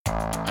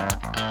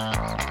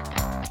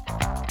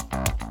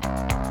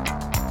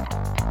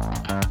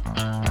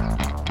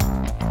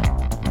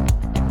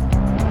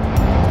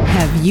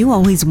you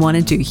always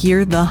wanted to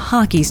hear the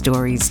hockey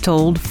stories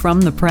told from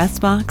the press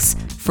box?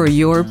 For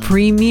your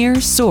premier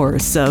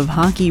source of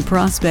hockey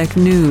prospect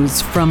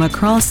news from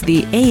across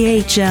the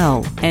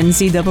AHL,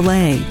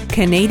 NCAA,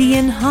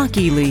 Canadian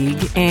Hockey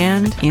League,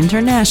 and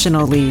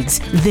international leagues,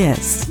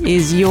 this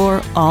is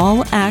your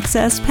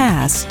all-access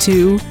pass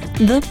to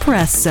The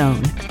Press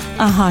Zone,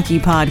 a hockey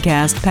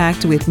podcast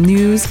packed with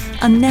news,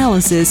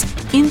 analysis,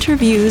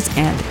 interviews,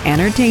 and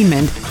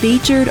entertainment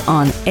featured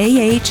on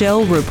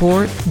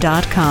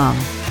AHLReport.com.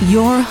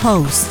 Your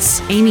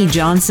hosts, Amy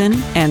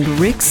Johnson and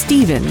Rick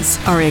Stevens,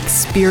 are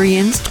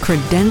experienced,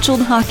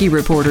 credentialed hockey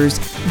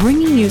reporters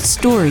bringing you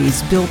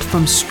stories built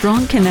from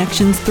strong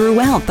connections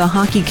throughout the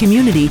hockey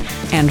community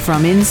and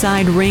from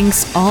inside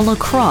rinks all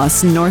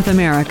across North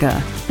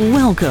America.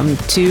 Welcome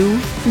to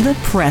The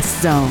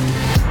Press Zone.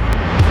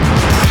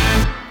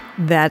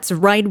 That's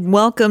right.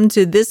 Welcome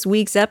to this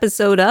week's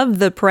episode of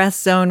The Press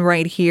Zone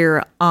right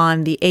here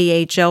on the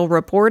AHL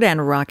Report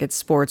and Rocket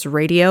Sports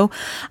Radio.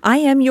 I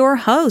am your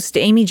host,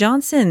 Amy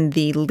Johnson,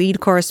 the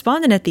lead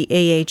correspondent at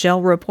the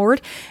AHL Report,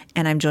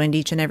 and I'm joined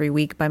each and every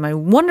week by my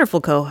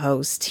wonderful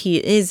co-host. He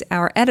is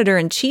our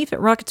editor-in-chief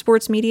at Rocket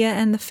Sports Media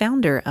and the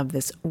founder of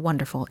this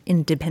wonderful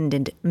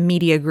independent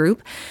media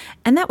group,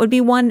 and that would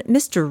be one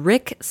Mr.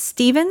 Rick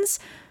Stevens.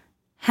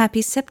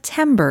 Happy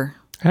September.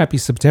 Happy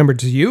September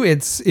to you.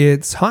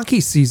 It's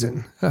hockey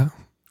season.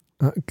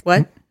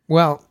 What?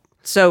 Well,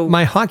 so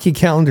my hockey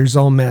calendar's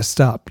all messed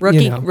up.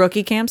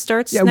 Rookie camp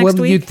starts next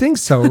week? You'd think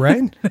so,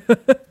 right?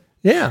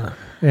 Yeah.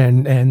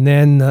 And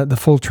then the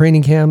full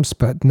training camps,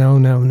 but no.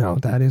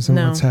 That isn't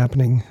what's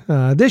happening.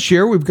 This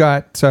year we're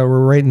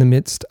right in the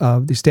midst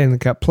of the Stanley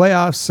Cup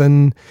playoffs,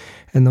 and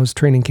those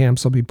training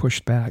camps will be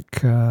pushed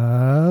back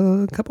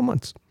a couple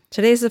months.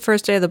 Today's the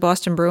first day of the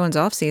Boston Bruins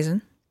off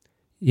season.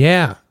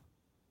 Yeah.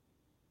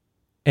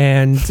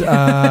 And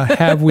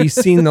have we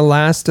seen the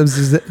last of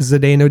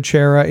Zdeno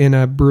Chara in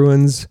a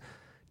Bruins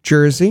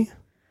jersey?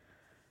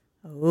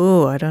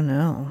 Oh, I don't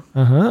know.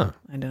 I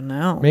don't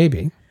know.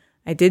 Maybe.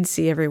 I did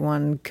see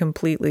everyone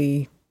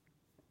completely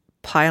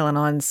piling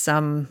on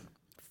some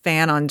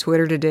fan on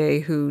Twitter today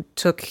who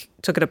took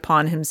it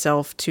upon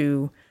himself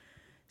to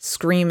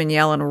scream and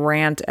yell and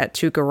rant at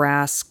Tuukka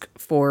Rask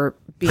for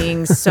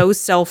being so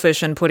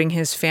selfish and putting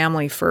his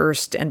family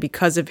first, and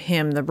because of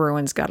him, the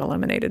Bruins got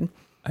eliminated.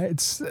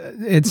 It's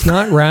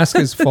not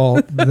Raska's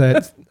fault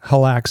that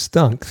Halak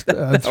stunk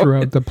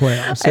throughout the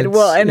playoffs.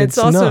 It's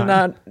also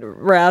not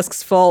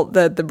Rask's fault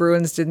that the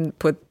Bruins didn't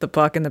put the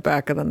puck in the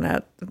back of the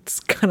net. It's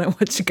kind of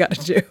what you got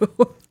to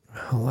do.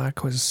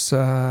 Halak was,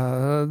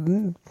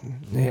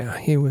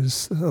 he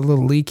was a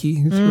little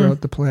leaky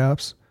throughout the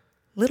playoffs.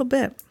 A little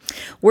bit.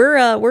 We're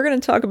going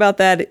to talk about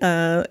that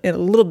in a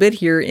little bit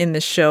here in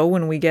the show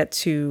when we get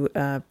to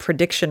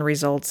prediction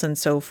results and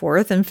so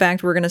forth. In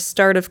fact, we're going to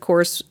start, of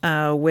course,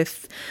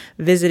 with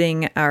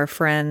visiting our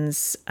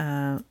friends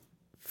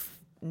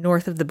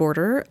north of the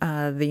border.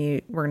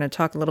 We're going to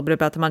talk a little bit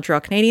about the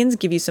Montreal Canadiens,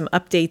 give you some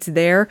updates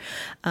there.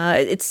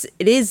 It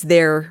is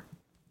their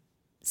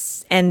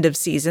end of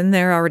season.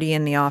 They're already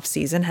in the off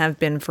season, have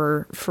been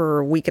for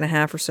a week and a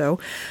half or so.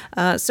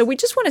 So we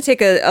just want to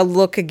take a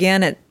look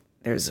again at.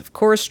 There's, of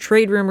course,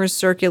 trade rumors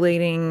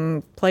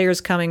circulating,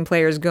 players coming,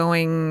 players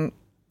going,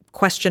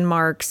 question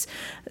marks.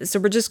 So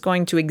we're just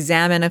going to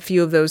examine a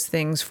few of those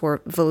things for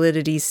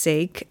validity's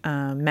sake.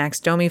 Max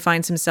Domi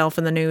finds himself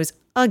in the news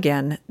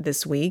again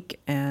this week,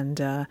 and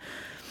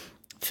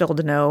Phil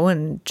Deneau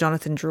and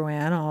Jonathan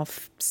Drouin all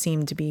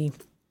seem to be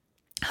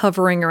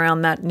hovering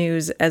around that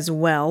news as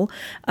well.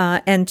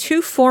 And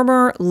two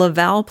former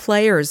Laval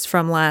players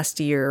from last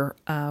year,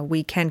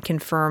 we can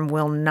confirm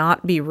will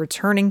not be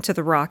returning to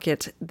the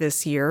Rocket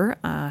this year,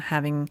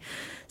 having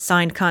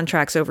signed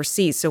contracts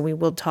overseas. So we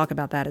will talk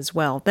about that as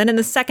well. Then in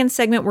the second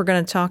segment, we're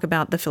going to talk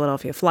about the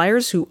Philadelphia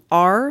Flyers, who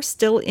are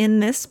still in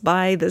this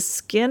by the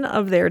skin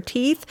of their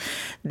teeth.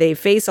 They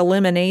face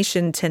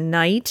elimination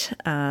tonight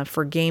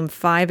for Game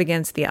 5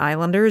 against the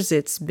Islanders.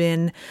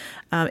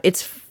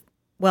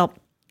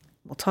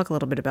 We'll talk a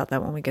little bit about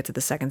that when we get to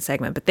the second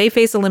segment. But they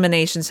face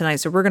elimination tonight,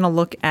 so we're going to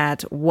look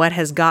at what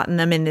has gotten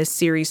them in this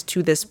series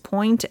to this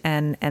point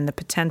and the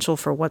potential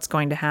for what's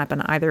going to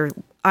happen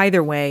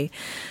either way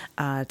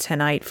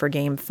tonight for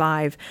Game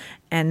 5.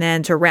 And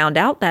then to round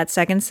out that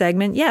second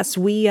segment, yes,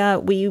 we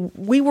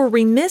were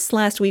remiss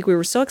last week. We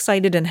were so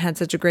excited and had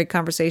such a great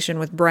conversation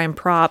with Brian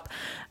Propp,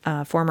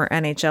 former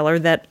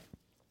NHLer, that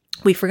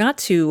we forgot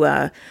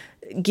to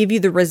give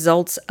you the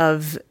results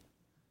of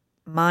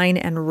mine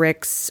and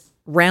Rick's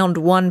round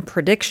 1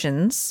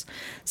 predictions.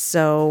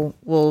 So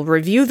we'll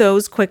review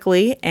those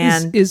quickly.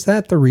 And is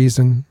that the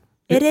reason?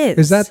 It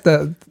is.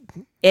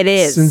 It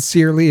is.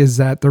 Sincerely, is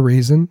that the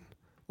reason?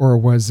 Or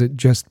was it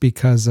just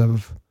because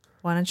of...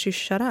 Why don't you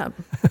shut up?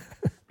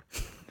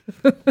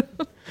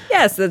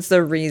 Yes, that's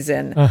the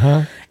reason.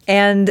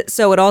 And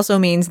so it also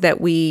means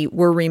that we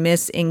were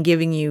remiss in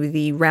giving you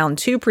the round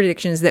 2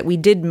 predictions that we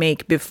did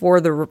make before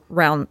the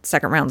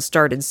second round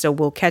started. So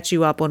we'll catch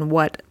you up on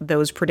what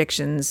those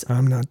predictions...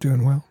 I'm not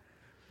doing well.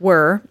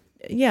 Were.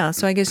 Yeah,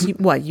 so I guess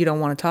you don't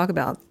want to talk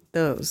about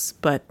those,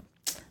 but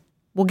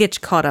we'll get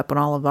you caught up on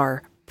all of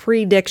our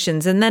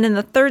predictions. And then in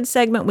the third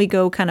segment, we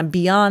go kind of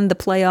beyond the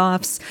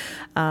playoffs,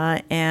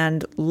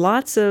 and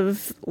lots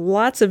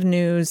of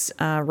news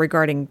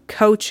regarding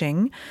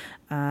coaching.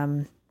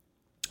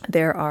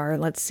 There are,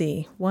 let's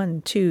see,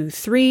 1, 2,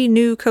 3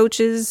 new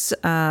coaches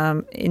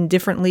in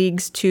different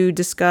leagues to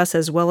discuss,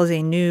 as well as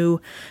a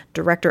new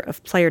director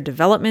of player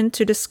development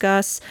to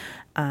discuss.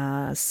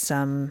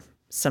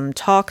 Some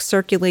talk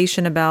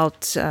circulation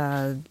about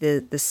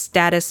the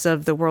status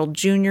of the World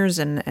Juniors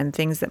and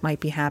things that might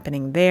be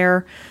happening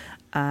there.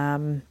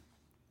 And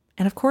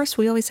of course,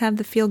 we always have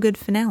the feel-good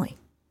finale.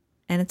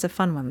 And it's a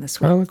fun one this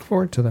week. I look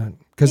forward to that.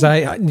 Because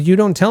you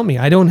don't tell me.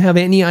 I don't have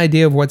any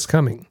idea of what's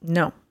coming.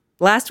 No.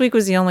 Last week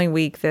was the only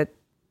week that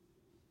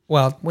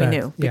we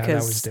knew,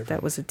 because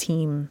that was a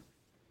team.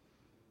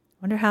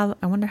 I wonder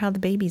how the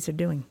babies are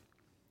doing.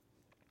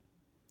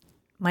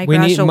 We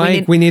need a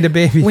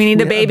baby. We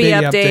need a baby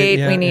update.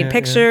 Yeah, we need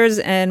pictures,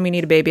 and we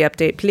need a baby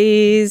update,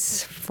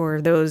 please.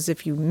 For those,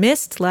 if you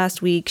missed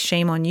last week,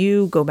 shame on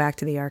you. Go back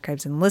to the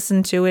archives and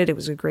listen to it. It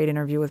was a great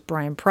interview with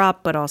Brian Propp,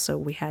 but also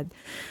we had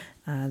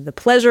the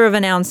pleasure of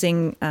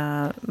announcing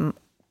one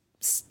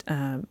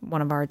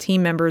of our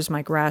team members,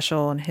 Mike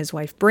Raschel, and his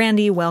wife,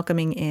 Brandy,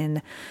 welcoming in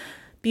a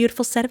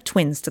beautiful set of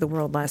twins to the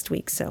world last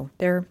week. So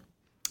they're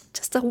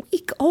just a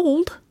week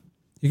old.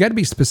 You got to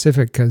be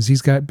specific, because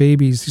he's got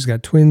babies, he's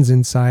got twins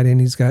inside,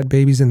 and he's got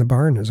babies in the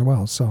barn as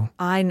well. So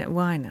I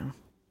know.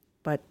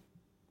 But,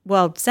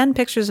 send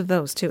pictures of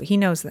those too. He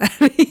knows that.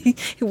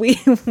 we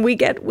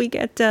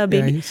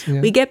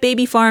get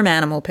baby farm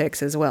animal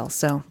pics as well.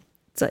 So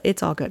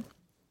it's all good.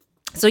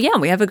 So yeah,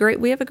 we have a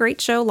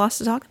great show, lots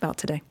to talk about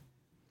today.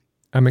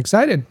 I'm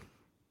excited.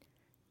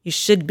 You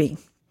should be.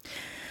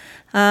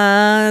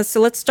 So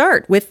let's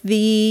start with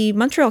the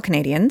Montreal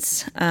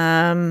Canadiens.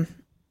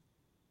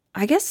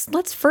 I guess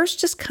let's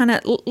first just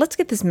let's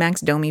get this Max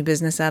Domi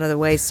business out of the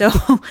way. So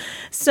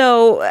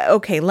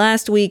okay,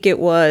 last week it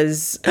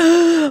was,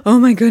 oh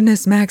my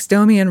goodness, Max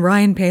Domi and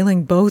Ryan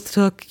Poehling both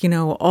took,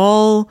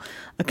 all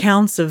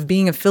accounts of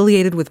being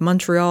affiliated with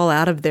Montreal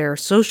out of their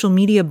social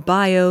media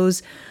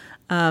bios.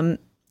 And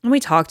we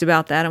talked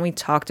about that, and we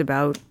talked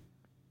about,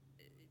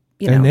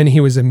 and then he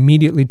was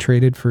immediately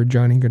traded for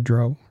Johnny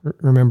Gaudreau.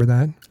 Remember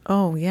that?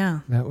 Oh, yeah.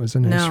 That was a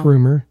nice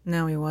rumor.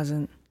 No, he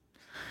wasn't.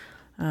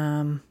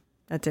 That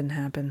didn't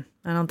happen.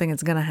 I don't think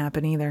it's going to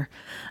happen either.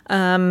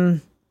 I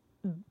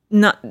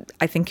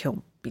think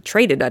he'll be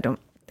traded. I don't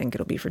think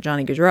it'll be for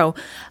Johnny Gaudreau.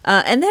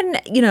 And then,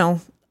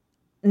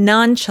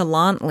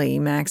 nonchalantly,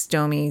 Max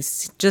Domi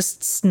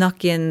just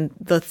snuck in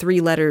the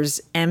 3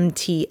 letters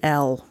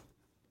MTL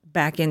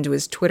back into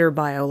his Twitter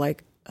bio,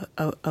 like,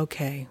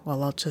 okay,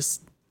 well, I'll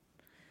just...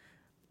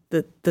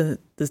 The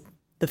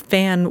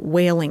fan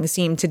wailing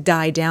seemed to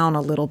die down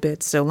a little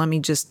bit, so let me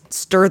just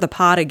stir the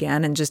pot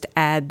again and just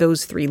add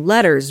those 3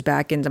 letters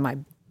back into my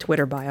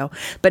Twitter bio.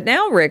 But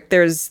now, Rick,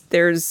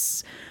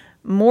 there's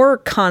more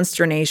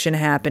consternation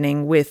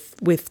happening with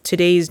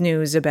today's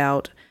news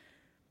about,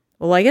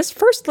 well, I guess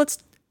first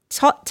let's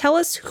tell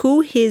us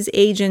who his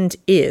agent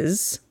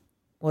is.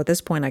 Well, at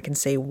this point I can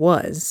say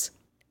was,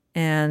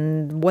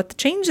 and what the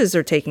changes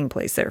are taking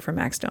place there for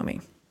Max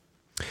Domi.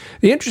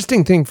 The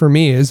interesting thing for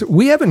me is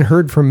we haven't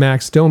heard from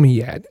Max Domi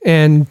yet,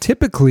 and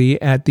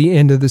typically at the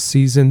end of the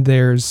season,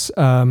 there's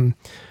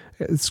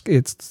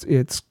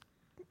it's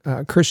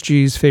Chris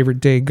G's favorite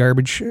day,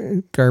 garbage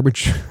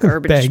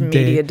bag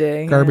media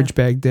day, garbage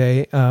bag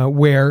day,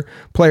 where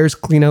players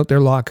clean out their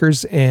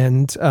lockers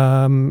and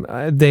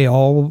they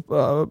all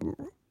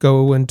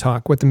go and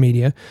talk with the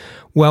media.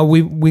 Well,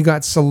 we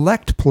got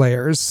select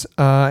players,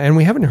 and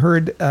we haven't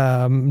heard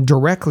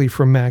directly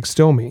from Max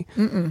Domi.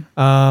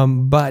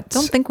 But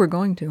don't think we're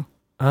going to.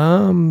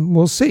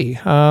 We'll see.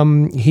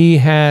 He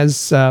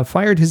has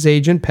fired his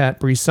agent,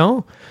 Pat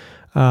Brisson,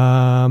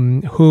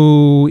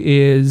 who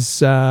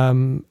is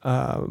long-time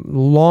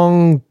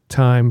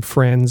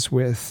friends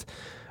with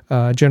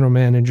general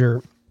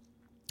manager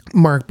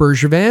Marc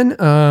Bergevin,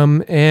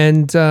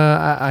 and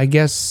I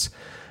guess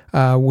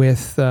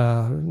with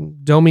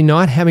Domi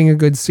not having a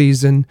good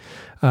season,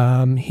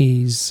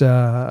 he's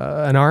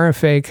an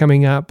RFA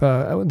coming up.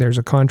 There's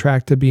a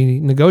contract to be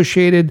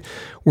negotiated.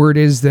 Word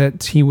is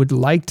that he would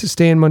like to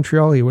stay in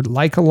Montreal. He would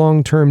like a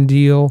long-term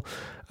deal.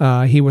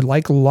 He would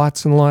like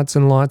lots and lots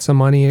and lots of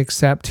money,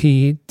 except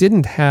he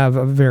didn't have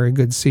a very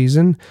good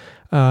season,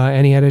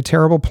 and he had a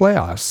terrible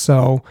playoffs.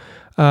 So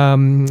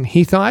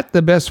he thought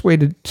the best way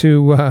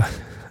to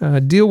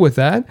deal with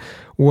that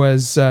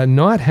was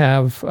not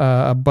have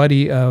a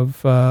buddy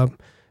of the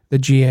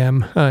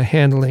GM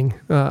handling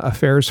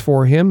affairs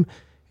for him.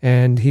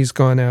 And he's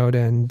gone out,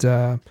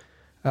 and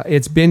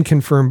it's been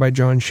confirmed by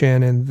John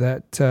Shannon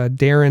that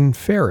Darren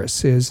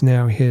Ferris is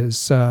now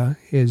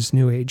his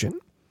new agent.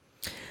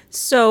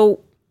 So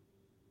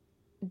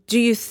do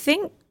you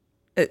think,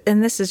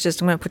 and this is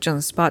just, I'm going to put you on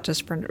the spot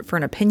just for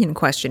an opinion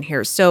question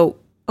here. So,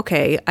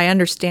 okay, I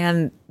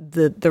understand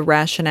the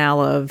rationale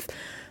of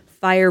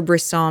fire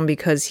Brisson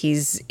because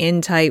he's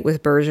in tight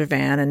with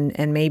Bergevin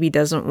and maybe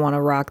doesn't want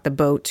to rock the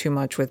boat too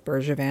much with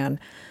Bergevin.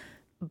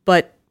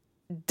 But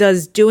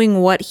does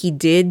doing what he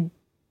did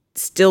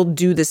still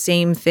do the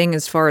same thing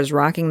as far as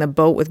rocking the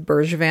boat with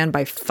Bergevin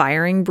by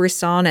firing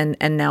Brisson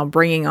and now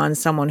bringing on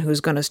someone who's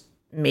going to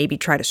maybe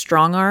try to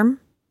strong arm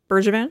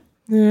Bergevin?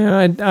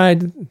 Yeah,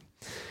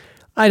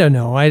 I don't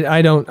know.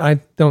 I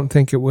don't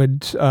think it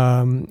would.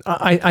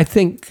 I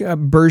think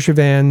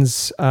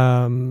Bergevin's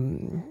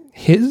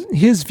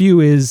his view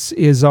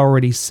is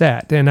already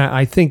set, and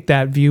I think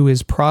that view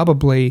is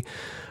probably.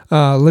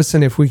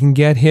 Listen, if we can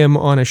get him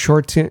on a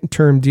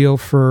short-term deal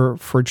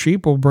for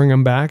cheap, we'll bring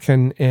him back,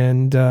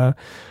 and a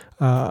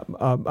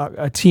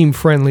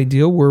team-friendly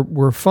deal,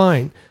 we're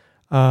fine.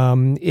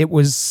 It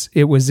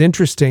was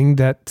interesting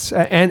that,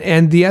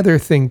 and the other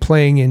thing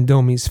playing in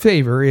Domi's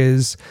favor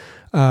is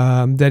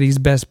that he's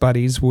best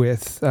buddies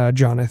with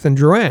Jonathan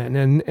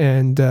Drouin,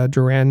 and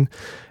Drouin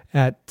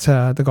at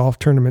the golf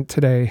tournament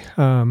today,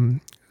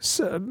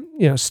 stood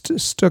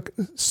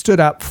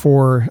up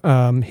for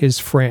his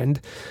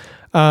friend.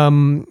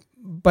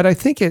 But I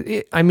think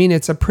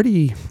it's a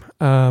pretty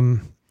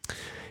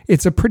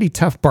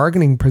tough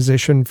bargaining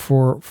position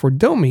for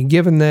Domi,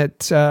 given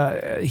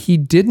that he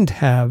didn't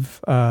have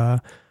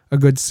a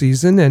good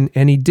season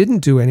and he didn't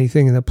do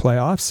anything in the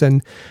playoffs.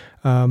 And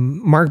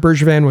Marc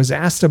Bergevin was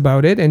asked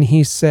about it, and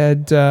he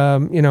said,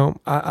 I'm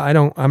not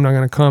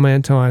going to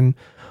comment on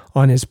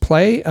his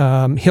play.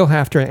 He'll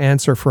have to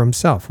answer for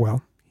himself.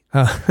 Well,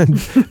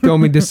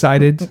 Domi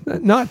decided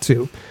not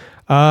to.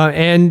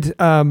 And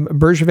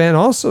Bergevin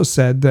also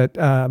said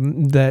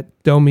that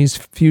Domi's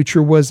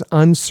future was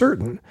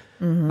uncertain.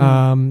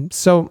 Mm-hmm.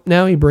 So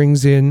now he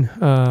brings in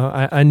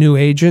a new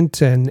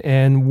agent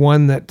and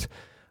one that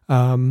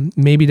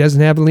maybe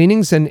doesn't have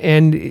leanings.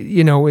 And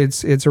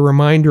it's a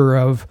reminder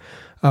of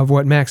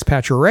what Max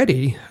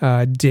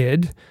Pacioretty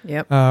did.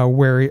 Yep.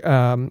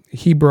 Where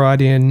he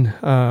brought in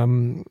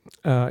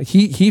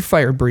he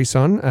fired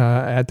Brisson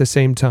at the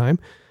same time.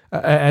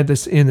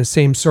 In the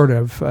same sort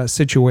of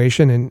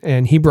situation,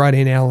 and he brought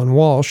in Alan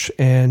Walsh,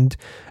 and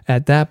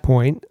at that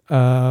point,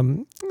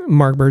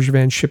 Marc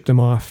Bergevin shipped him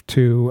off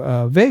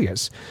to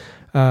Vegas.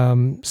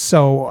 There's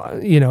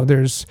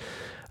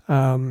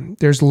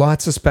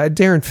lots of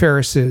Darren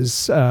Ferris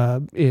is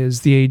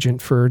the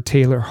agent for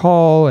Taylor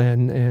Hall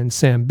and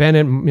Sam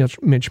Bennett,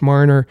 Mitch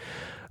Marner.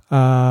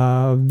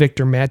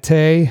 Victor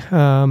Mete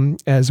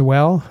as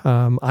well.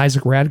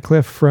 Isaac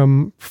Radcliffe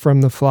from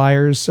the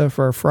Flyers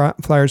for our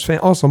Flyers fan.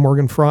 Also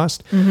Morgan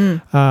Frost.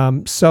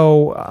 Mm-hmm.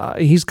 So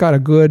he's got a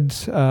good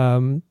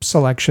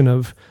selection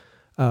of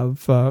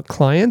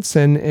clients,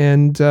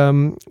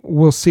 and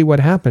we'll see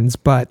what happens.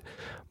 But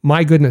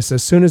my goodness,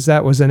 as soon as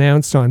that was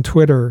announced on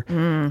Twitter,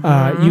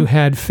 mm-hmm. You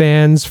had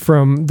fans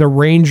from the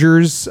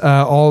Rangers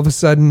all of a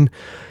sudden.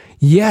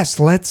 Yes,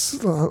 let's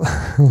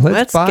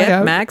buy get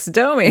out Max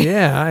Domi.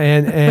 Yeah,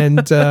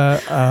 and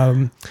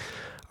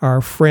our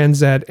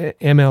friends at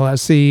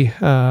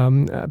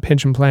MLSE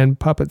Pension Plan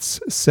Puppets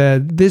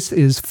said this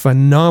is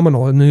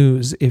phenomenal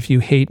news if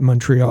you hate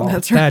Montreal.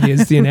 That's right. That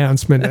is the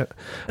announcement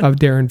of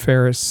Darren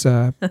Ferris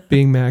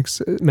being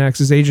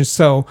Max's agent.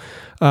 So,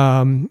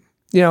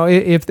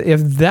 if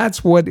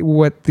that's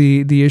what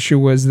the issue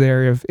was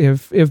there,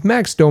 if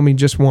Max Domi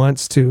just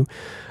wants to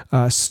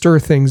stir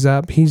things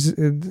up.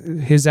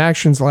 His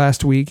actions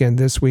last week and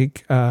this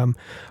week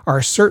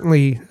are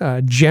certainly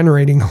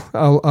generating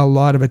a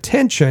lot of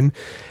attention,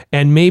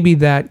 and maybe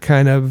that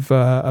kind of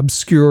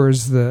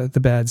obscures the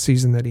bad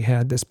season that he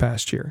had this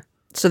past year.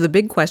 So the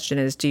big question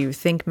is, do you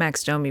think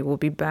Max Domi will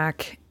be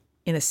back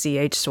in a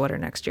CH sweater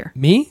next year?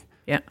 Me?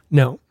 Yeah.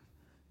 No.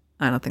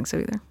 I don't think so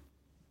either.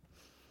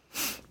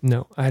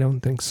 No, I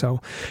don't think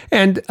so.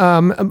 And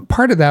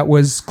part of that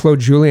was Claude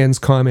Julien's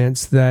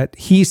comments that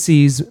he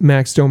sees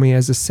Max Domi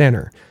as a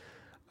center.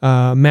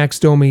 Max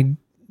Domi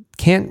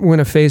can't win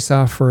a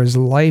faceoff for his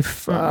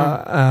life,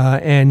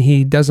 and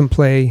he doesn't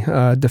play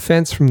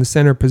defense from the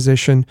center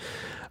position,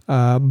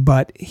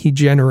 but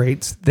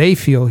they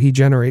feel he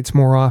generates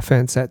more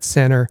offense at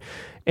center.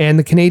 And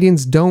the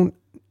Canadians don't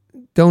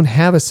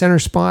have a center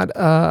spot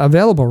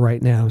available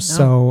right now. No.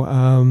 So,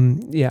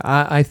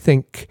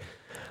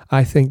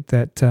 I think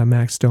that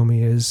Max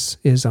Domi is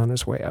on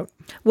his way out.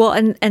 Well,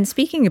 and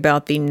speaking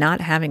about the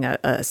not having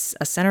a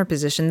center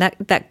position,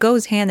 that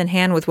goes hand in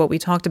hand with what we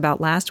talked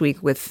about last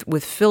week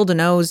with Phil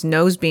Deneau's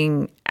nose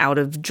being out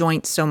of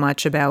joint so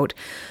much about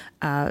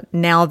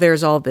now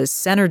there's all this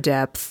center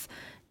depth,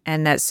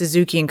 and that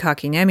Suzuki and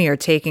Kotkaniemi are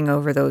taking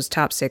over those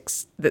top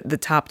six, the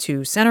top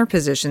two center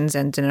positions,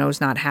 and Deneau's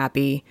not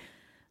happy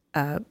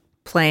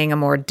playing a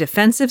more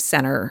defensive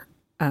center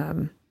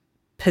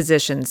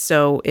position.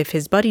 So if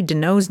his buddy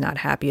Deneau's not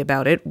happy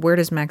about it, where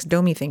does Max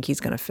Domi think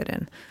he's going to fit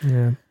in?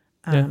 Yeah.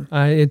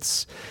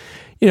 It's,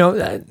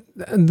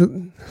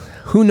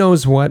 who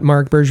knows what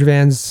Marc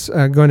Bergevin's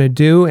going to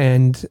do.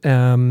 And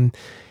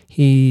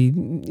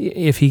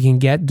if he can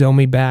get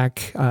Domi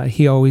back,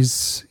 he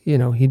always,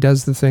 he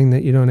does the thing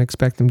that you don't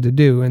expect him to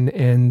do.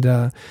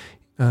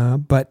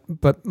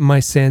 But my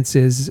sense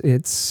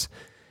is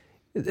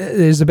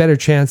there's a better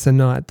chance than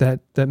not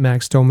that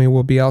Max Domi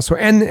will be elsewhere.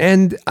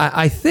 And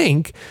I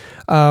think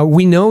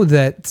we know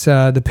that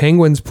the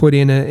Penguins put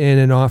in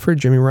an offer.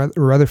 Jimmy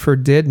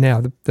Rutherford did.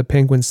 Now the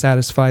Penguins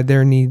satisfied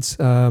their needs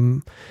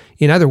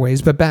in other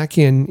ways, but back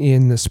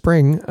in the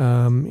spring,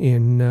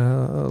 in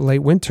late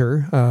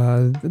winter,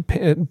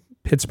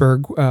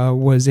 Pittsburgh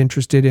was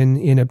interested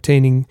in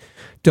obtaining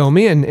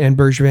Domi, and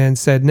Bergevin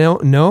said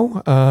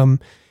no.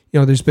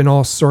 There's been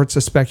all sorts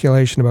of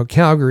speculation about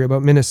Calgary,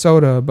 about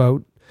Minnesota,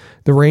 about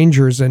the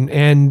Rangers, and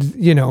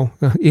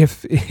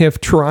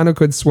if Toronto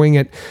could swing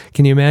it,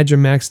 can you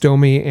imagine Max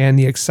Domi and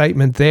the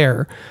excitement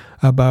there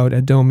about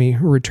a Domi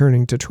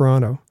returning to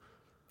Toronto?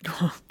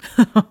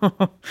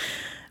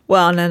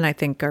 Well, and then I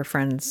think our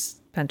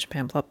friends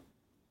Pension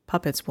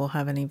Puppets will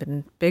have an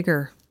even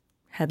bigger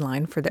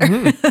headline for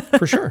their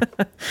for sure.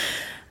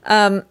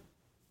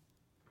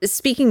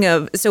 Speaking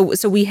of,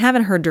 so we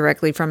haven't heard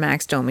directly from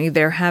Max Domi.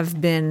 There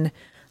have been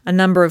a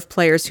number of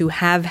players who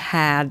have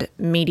had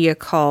media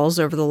calls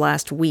over the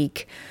last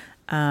week.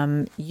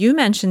 You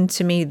mentioned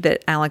to me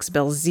that Alex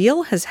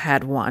Belzile has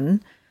had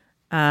one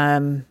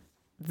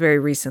very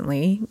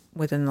recently,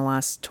 within the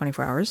last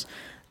 24 hours,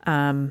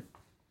 and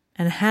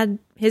had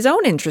his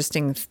own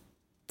interesting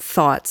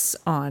thoughts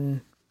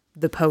on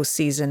the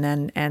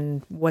postseason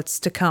and what's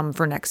to come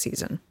for next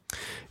season.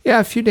 Yeah,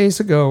 a few days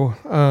ago,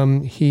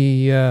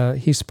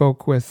 he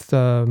spoke with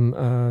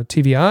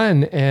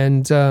TVI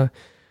and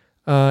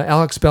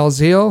Alex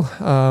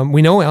Belzile.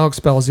 We know Alex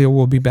Belzile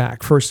will be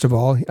back. First of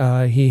all,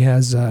 he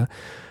has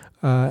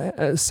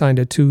signed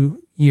a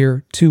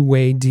 2-year,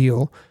 two-way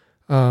deal.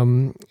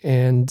 So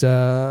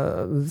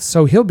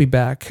he'll be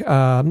back.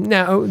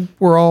 Now,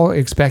 we're all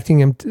expecting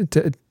him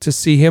to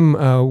see him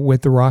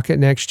with the Rocket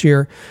next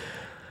year.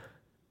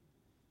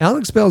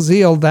 Alex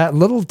Belzile, that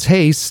little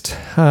taste,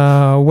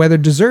 whether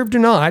deserved or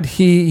not,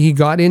 he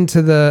got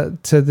into the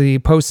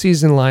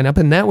postseason lineup,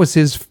 and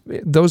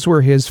those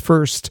were his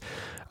first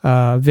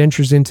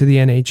ventures into the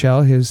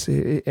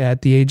NHL.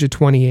 At the age of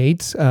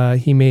 28,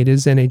 he made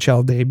his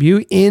NHL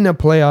debut in a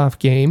playoff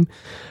game.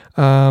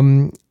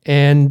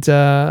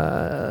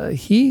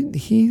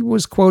 He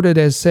was quoted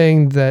as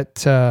saying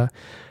that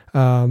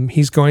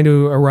he's going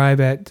to arrive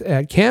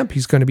at camp.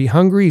 He's going to be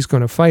hungry. He's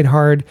going to fight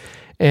hard.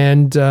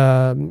 And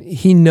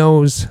he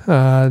knows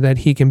that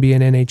he can be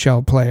an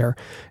NHL player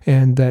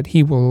and that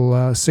he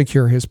will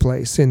secure his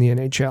place in the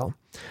NHL.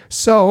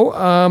 So,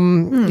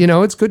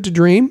 it's good to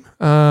dream.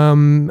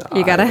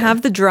 You got to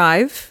have the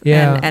drive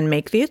and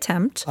make the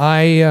attempt.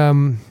 I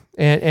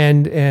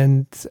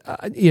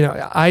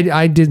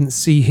didn't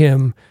see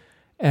him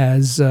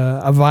as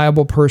a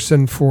viable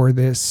person for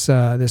this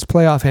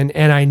playoff,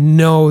 and I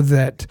know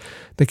that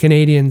the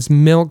Canadians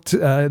milked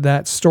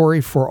that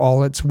story for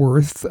all it's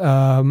worth.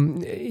 That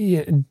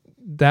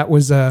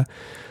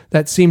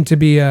seemed to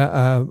be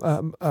a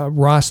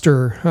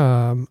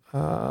roster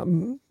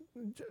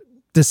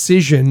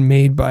decision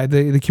made by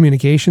the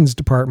communications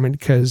department,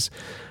 because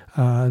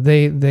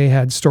they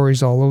had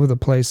stories all over the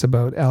place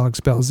about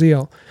Alex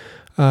Belzile.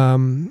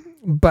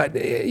 But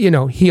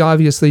he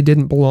obviously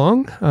didn't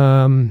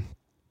belong.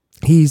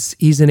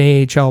 He's an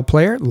AHL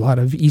player, a lot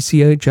of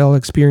ECHL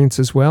experience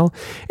as well.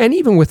 And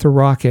even with the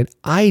Rocket,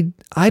 I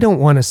don't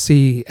want to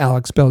see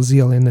Alex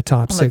Belzile in the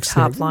top six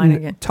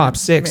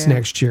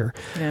next year.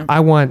 Yeah.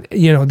 I want,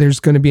 there's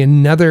going to be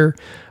another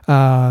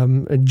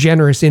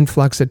generous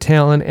influx of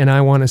talent, and I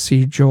want to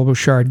see Joel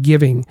Bouchard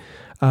giving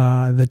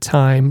the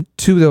time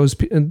to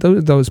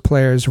those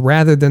players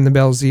rather than the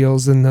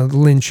Belziles and the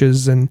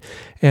Lynches and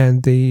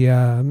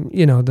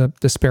the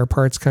spare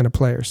parts kind of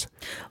players.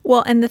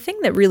 Well, and the thing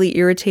that really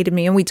irritated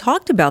me, and we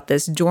talked about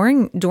this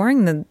during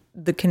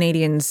the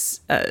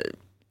Canadians'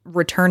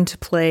 return to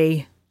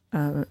play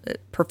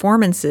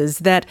performances,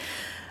 that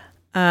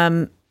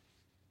Alex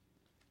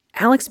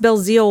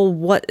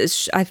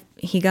Belzile,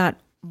 he got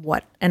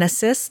an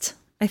assist,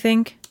 I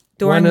think,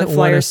 during the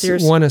Flyers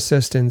series. One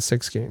assist in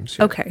 6 games.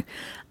 Yeah. Okay.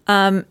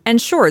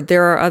 And sure,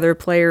 there are other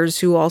players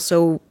who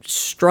also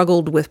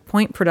struggled with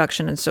point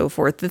production and so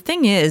forth. The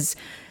thing is,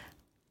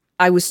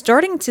 I was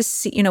starting to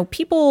see,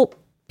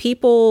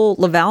 people,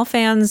 Laval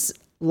fans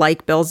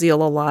like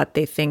Belzile a lot.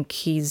 They think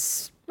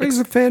he's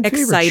a fan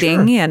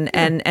exciting. Favorite,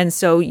 sure. And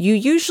so you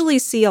usually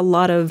see a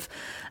lot of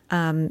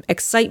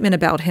excitement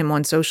about him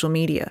on social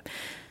media.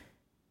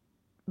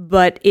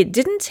 But it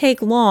didn't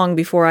take long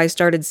before I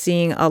started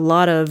seeing a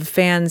lot of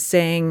fans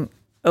saying,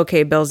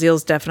 okay,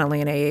 Belzile's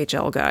definitely an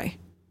AHL guy.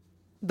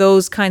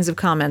 Those kinds of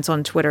comments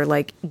on Twitter,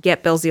 like,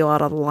 get Belzile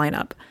out of the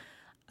lineup.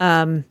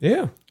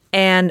 Yeah.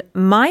 And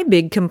my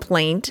big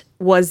complaint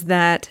was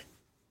that,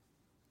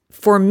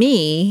 for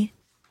me,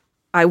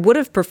 I would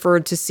have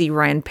preferred to see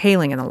Ryan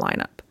Poehling in the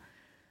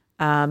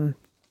lineup.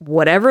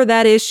 Whatever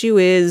that issue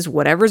is,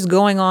 whatever's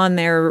going on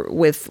there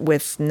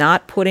with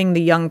not putting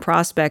the young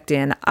prospect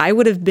in, I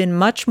would have been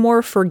much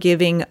more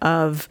forgiving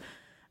of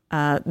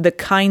the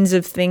kinds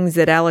of things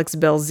that Alex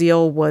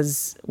Belzile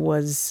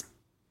was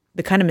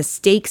the kind of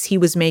mistakes he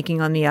was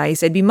making on the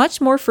ice. I'd be much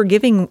more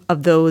forgiving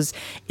of those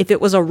if it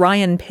was a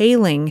Ryan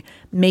Poehling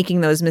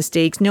making those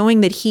mistakes,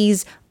 knowing that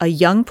he's a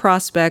young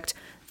prospect,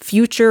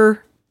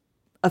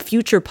 a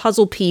future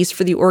puzzle piece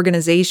for the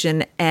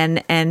organization,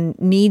 and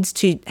needs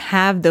to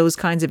have those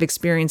kinds of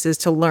experiences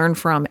to learn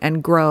from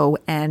and grow.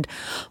 And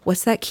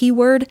what's that key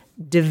word?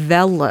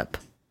 Develop.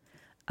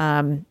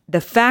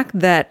 The fact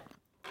that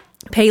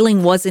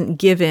Poehling wasn't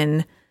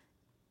given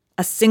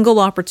a single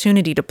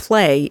opportunity to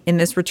play in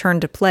this return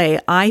to play,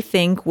 I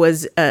think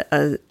was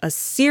a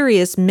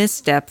serious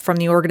misstep from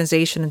the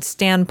organization's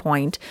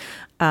standpoint,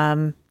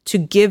 to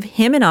give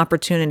him an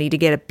opportunity to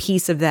get a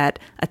piece of that,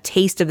 a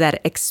taste of that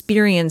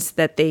experience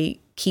that they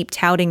keep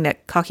touting,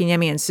 that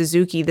Kotkaniemi and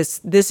Suzuki,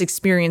 this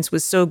experience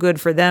was so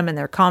good for them and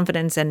their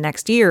confidence and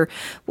next year.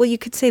 Well, you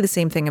could say the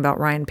same thing about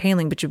Ryan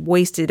Poehling, but you've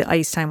wasted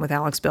ice time with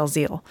Alex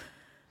Belzile.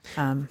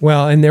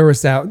 Well, and there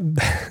was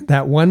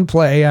that one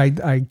play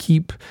I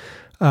keep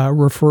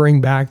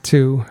referring back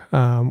to,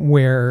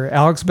 where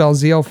Alex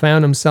Belzile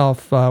found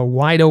himself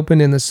wide open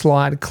in the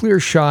slot,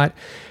 clear shot,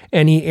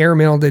 and he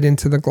airmailed it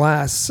into the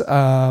glass,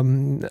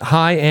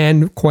 high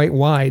and quite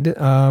wide.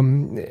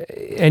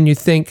 And you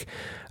think,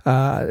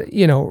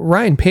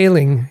 Ryan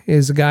Poehling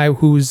is a guy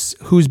who's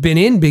been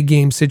in big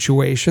game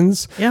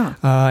situations. Yeah.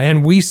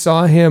 And we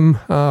saw him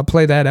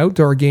play that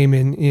outdoor game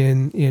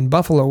in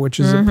Buffalo, which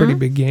is a pretty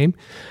big game.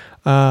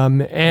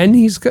 And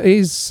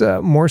he's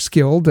more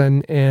skilled,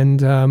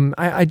 and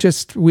I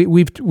just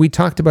we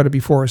talked about it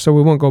before, so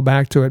we won't go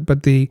back to it.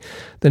 But the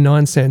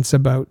nonsense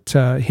about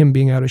him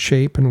being out of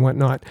shape and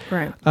whatnot,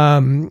 right?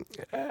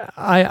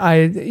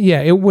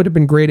 It would have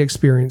been great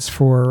experience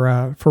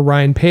for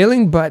Ryan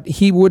Poehling, but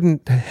he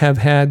wouldn't have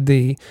had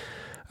the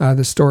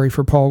story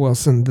for Paul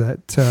Wilson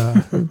that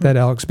that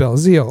Alex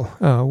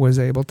Belzile was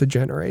able to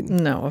generate.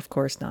 No, of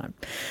course not.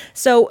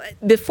 So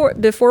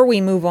before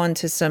we move on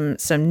to some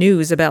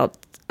news about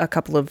a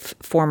couple of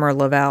former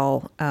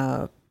Laval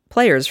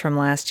players from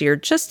last year,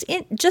 just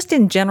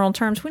in general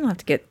terms, we don't have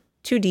to get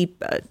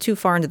too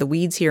far into the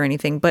weeds here or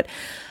anything. But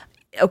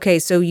okay,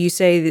 so you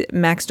say that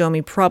Max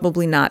Domi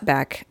probably not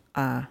back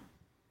on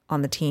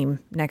the team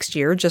next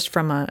year, just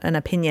from an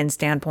opinion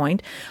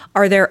standpoint.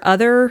 Are there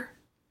other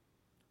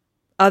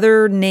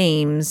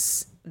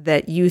names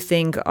that you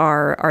think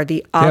are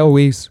the Dale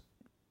Weiss.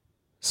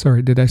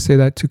 Sorry, did I say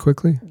that too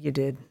quickly? You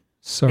did.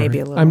 Sorry. Maybe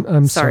a little.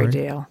 I'm sorry, sorry,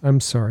 Dale. I'm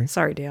sorry.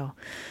 Sorry, Dale.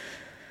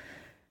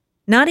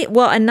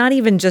 And not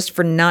even just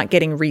for not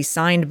getting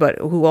re-signed, but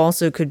who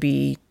also could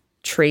be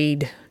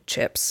trade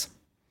chips.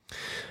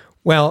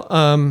 Well,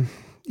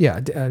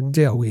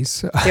 Dale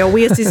Weiss. Dale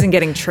Weiss isn't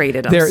getting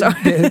traded. I'm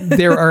sorry.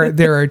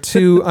 there are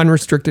two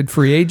unrestricted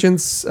free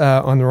agents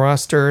on the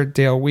roster.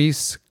 Dale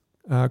Weiss,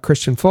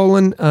 Christian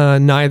Folin.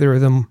 Neither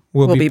of them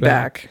will be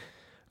back.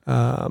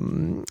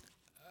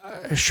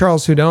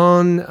 Charles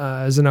Hudon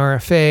is an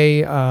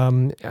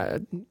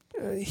RFA.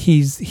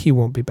 He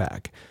won't be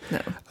back.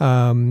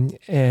 No.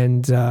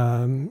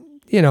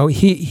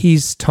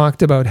 He's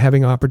talked about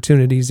having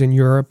opportunities in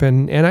Europe,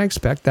 and I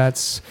expect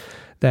that's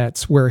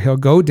where he'll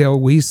go. Dale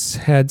Weiss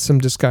had some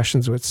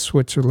discussions with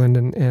Switzerland,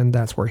 and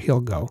that's where he'll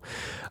go.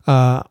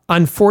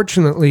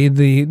 Unfortunately,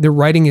 the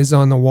writing is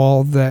on the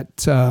wall that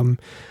the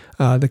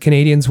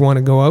Canadiens want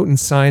to go out and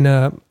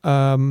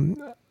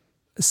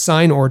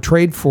sign or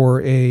trade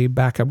for a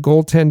backup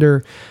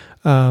goaltender.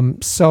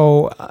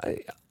 So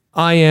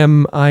I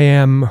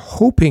am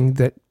hoping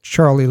that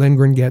Charlie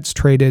Lindgren gets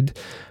traded,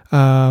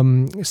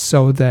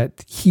 so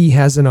that he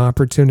has an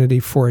opportunity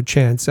for a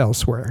chance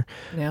elsewhere.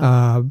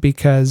 Yeah.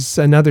 Because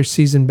another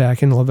season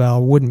back in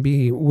Laval wouldn't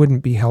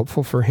be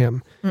helpful for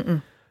him.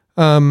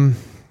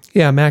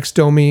 Max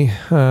Domi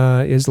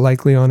is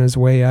likely on his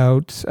way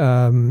out.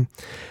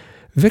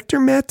 Victor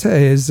Meta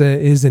is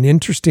an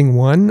interesting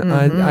one.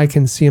 I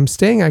can see him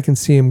staying. I can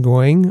see him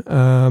going.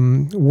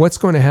 What's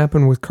going to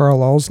happen with Carl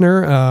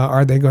Alsner?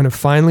 Are they going to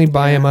finally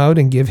buy him out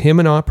and give him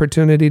an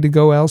opportunity to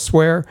go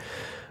elsewhere?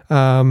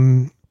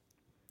 I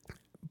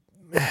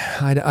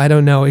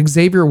don't know.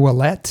 Xavier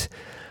Ouellet,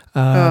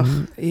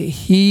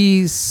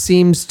 he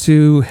seems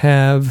to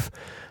have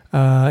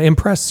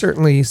impressed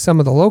certainly some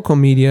of the local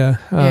media,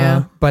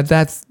 but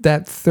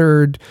that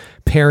third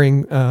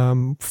pairing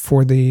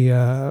for the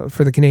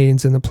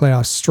Canadiens in the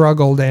playoffs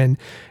struggled, and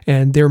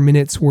their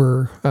minutes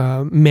were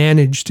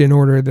managed in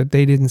order that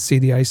they didn't see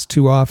the ice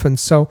too often.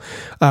 So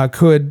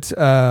could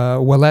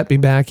Ouellet be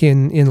back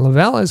in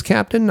Laval as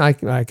captain? I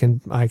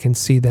can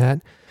see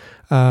that.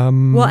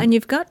 Well, and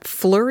you've got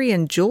Fleury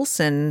and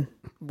Juleson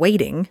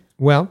waiting.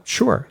 Well,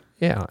 sure.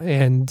 Yeah,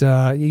 and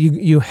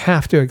you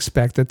have to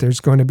expect that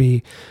there's going to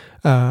be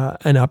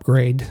an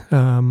upgrade.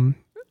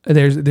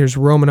 There's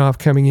Romanov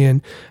coming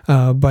in,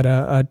 but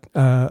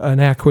an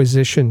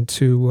acquisition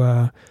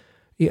to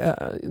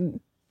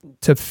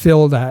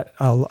fill that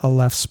a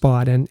left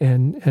spot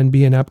and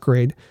be an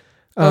upgrade.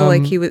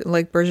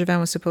 Like Bergevin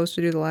was supposed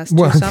to do the last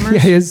 2 summers.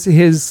 Yeah,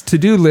 his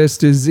to-do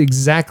list is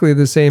exactly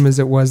the same as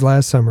it was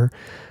last summer.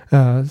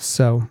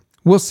 So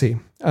we'll see.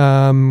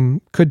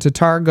 Could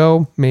Tatar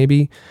go?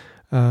 Maybe.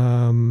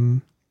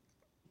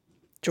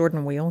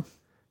 Jordan Wheel.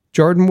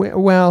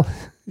 Well,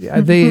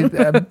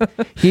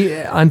 he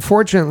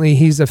unfortunately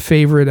he's a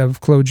favorite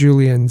of Claude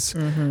Julien's,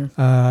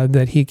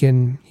 that he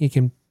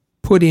can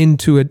put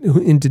into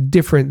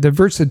different. The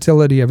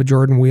versatility of a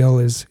Jordan Wheel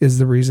is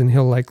the reason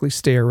he'll likely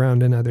stay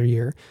around another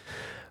year.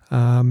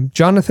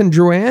 Jonathan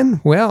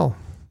Drouin, well,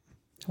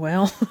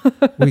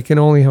 we can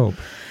only hope.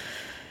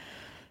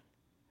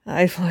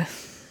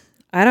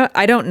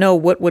 I don't know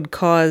what would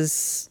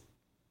cause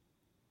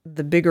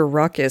the bigger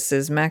ruckus.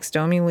 Is Max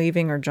Domi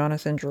leaving or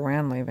Jonathan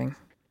Drouin leaving?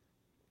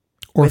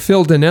 Or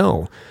Phil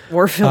Deneau.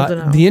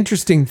 The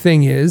interesting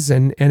thing is,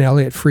 and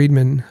Elliot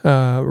Friedman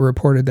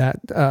reported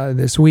that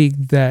this week,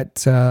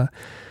 that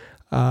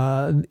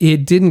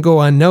it didn't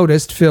go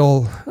unnoticed.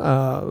 Phil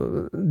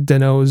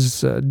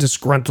Deneau's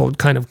disgruntled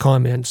kind of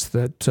comments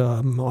that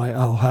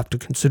I'll have to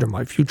consider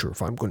my future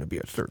if I'm going to be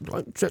a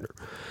third-line center.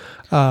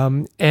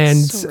 That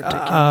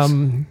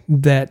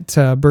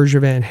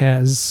Bergevin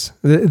has,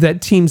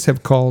 that teams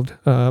have called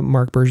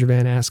Marc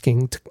Bergevin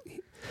asking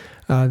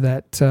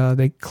that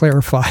they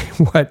clarify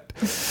what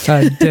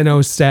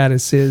Deneau's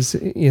status is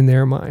in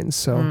their minds.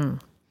 So,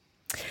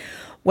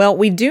 well,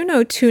 we do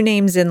know two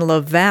names in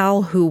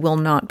Laval who will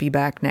not be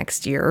back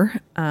next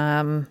year,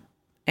 and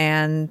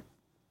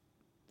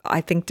I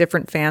think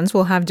different fans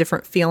will have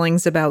different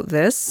feelings about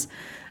this.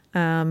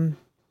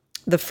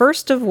 The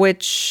first of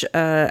which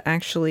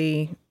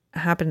actually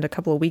happened a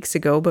couple of weeks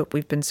ago, but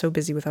we've been so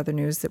busy with other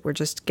news that we're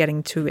just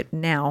getting to it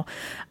now,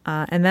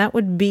 and that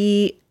would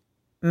be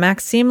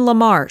Maxime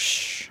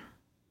Lamarche.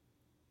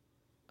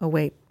 Oh,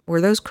 wait.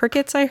 Were those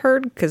crickets I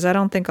heard? Because I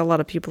don't think a lot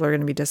of people are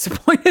going to be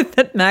disappointed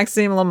that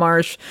Maxime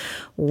Lamarche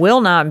will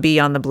not be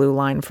on the blue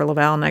line for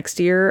Laval next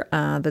year.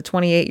 The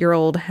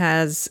 28-year-old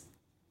has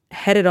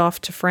headed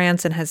off to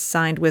France and has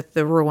signed with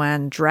the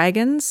Rouen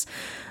Dragons.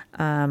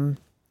 And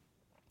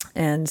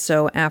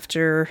so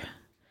after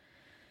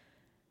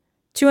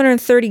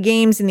 230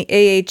 games in the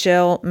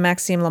AHL,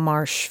 Maxime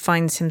Lamarche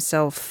finds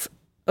himself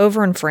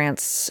over in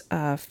France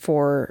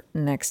for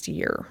next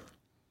year.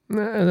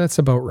 That's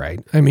about right.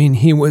 I mean,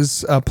 he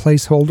was a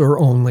placeholder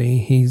only.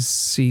 He's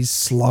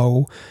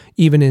slow.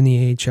 Even in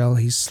the AHL,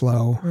 he's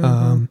slow.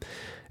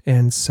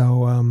 And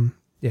so,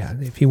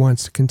 if he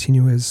wants to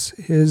continue his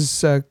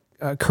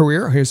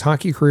career, his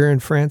hockey career in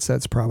France,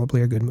 that's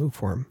probably a good move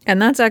for him.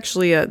 And that's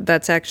actually a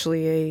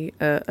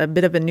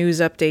bit of a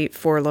news update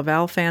for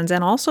Laval fans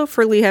and also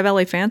for Lehigh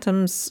Valley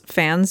Phantoms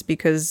fans,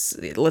 because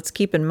let's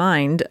keep in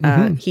mind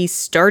he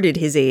started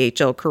his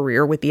AHL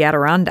career with the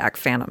Adirondack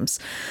Phantoms,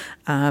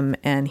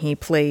 and he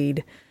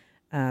played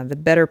the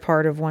better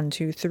part of 1,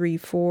 2, 3,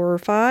 4,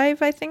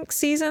 5, I think,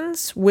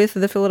 seasons with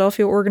the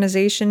Philadelphia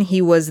organization.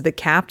 He was the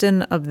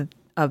captain of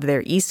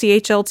their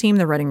ECHL team,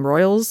 the Reading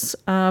Royals,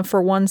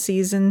 for one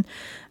season.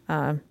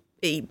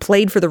 He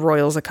played for the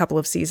Royals a couple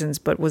of seasons,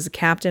 but was a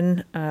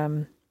captain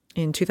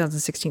in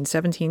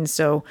 2016-17.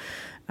 So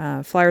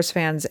Flyers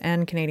fans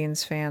and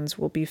Canadiens fans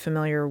will be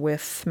familiar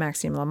with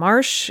Maxime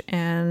Lamarche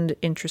and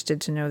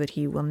interested to know that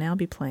he will now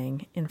be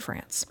playing in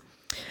France.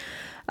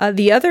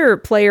 The other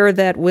player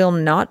that will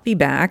not be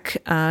back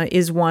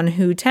is one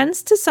who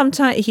tends to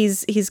sometimes,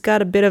 he's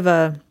got a bit of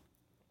a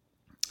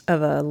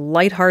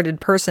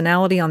lighthearted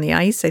personality on the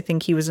ice. I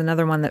think he was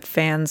another one that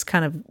fans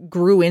kind of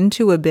grew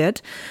into a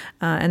bit,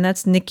 and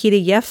that's Nikita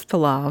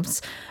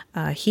Yevpalov.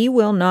 He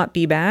will not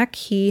be back.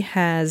 He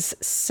has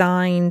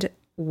signed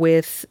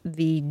with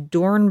the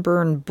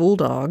Dornbirn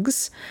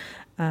Bulldogs,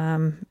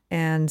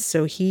 and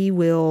so he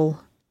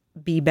will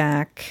be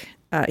back.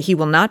 He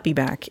will not be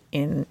back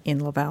in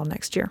Laval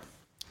next year.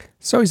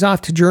 So he's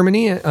off to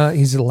Germany.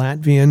 He's a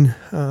Latvian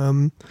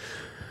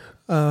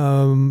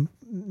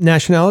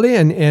nationality,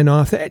 and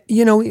off that.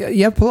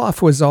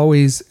 Yevpalov was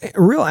always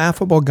a real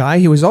affable guy.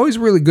 He was always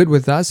really good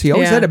with us. He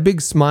always had a big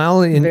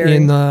smile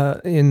in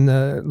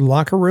the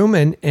locker room,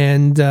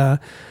 and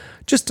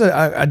just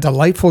a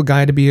delightful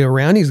guy to be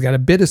around. He's got a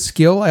bit of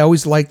skill. I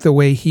always liked the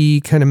way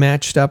he kind of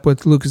matched up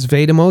with Lucas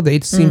Vedamo. They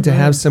seem to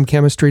have some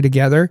chemistry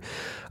together.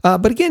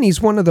 But again,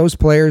 he's one of those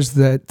players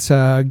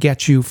that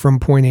gets you from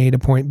point A to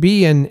point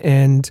B,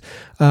 and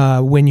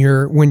when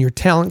your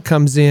talent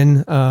comes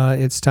in,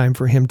 it's time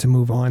for him to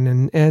move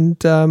on. And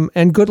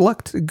good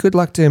luck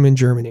to him in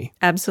Germany.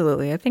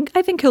 Absolutely, I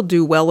think he'll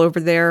do well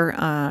over there.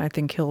 I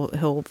think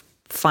he'll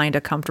find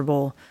a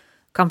comfortable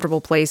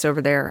place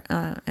over there,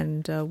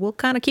 and we'll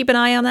kind of keep an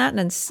eye on that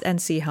and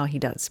see how he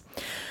does.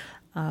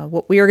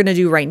 What we are going to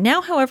do right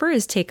now, however,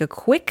 is take a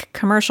quick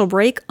commercial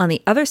break. On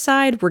the other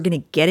side, we're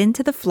going to get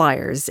into the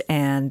Flyers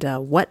and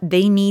what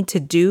they need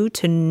to do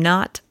to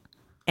not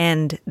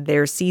end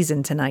their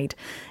season tonight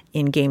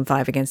in Game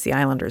 5 against the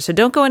Islanders. So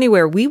don't go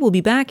anywhere. We will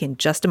be back in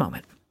just a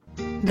moment.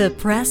 The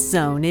Press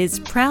Zone is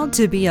proud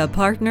to be a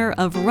partner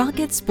of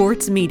Rocket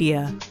Sports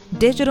Media,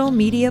 digital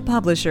media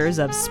publishers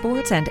of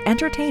sports and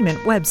entertainment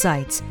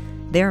websites.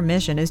 Their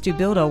mission is to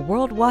build a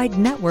worldwide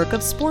network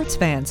of sports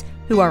fans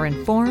who are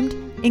informed,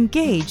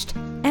 engaged,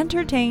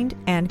 entertained,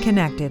 and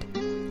connected.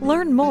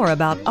 Learn more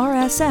about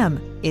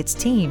RSM, its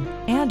team,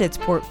 and its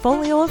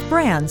portfolio of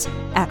brands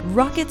at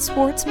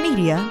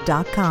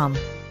rocketsportsmedia.com.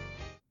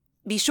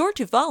 Be sure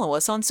to follow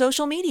us on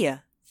social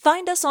media.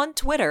 Find us on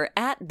Twitter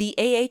at the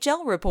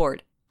AHL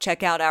Report.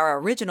 Check out our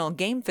original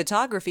game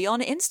photography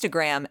on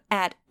Instagram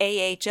at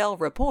AHL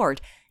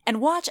Report, and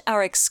watch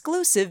our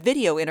exclusive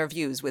video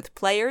interviews with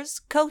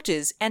players,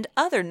 coaches, and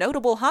other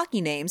notable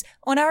hockey names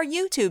on our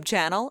YouTube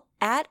channel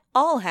at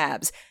All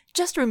Habs.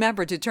 Just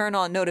remember to turn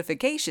on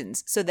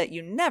notifications so that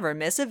you never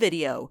miss a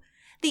video.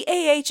 The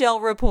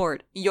AHL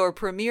Report, your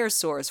premier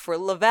source for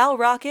Laval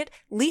Rocket,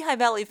 Lehigh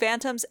Valley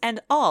Phantoms, and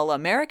all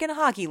American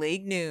Hockey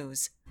League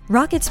news.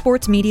 Rocket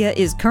Sports Media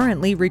is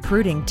currently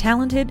recruiting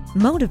talented,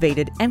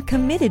 motivated, and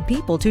committed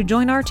people to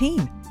join our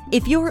team.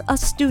 If you're a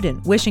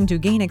student wishing to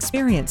gain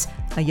experience,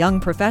 a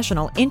young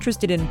professional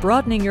interested in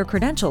broadening your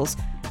credentials,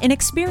 an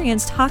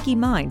experienced hockey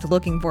mind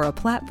looking for a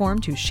platform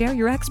to share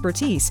your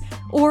expertise,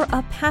 or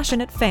a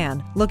passionate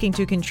fan looking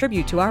to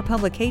contribute to our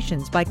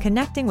publications by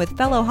connecting with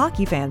fellow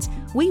hockey fans,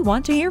 we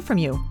want to hear from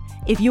you.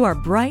 If you are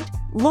bright,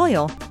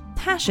 loyal,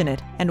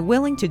 passionate, and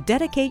willing to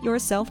dedicate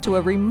yourself to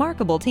a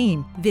remarkable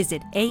team,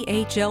 visit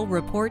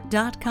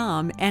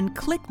ahlreport.com and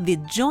click the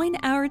Join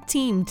Our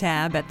Team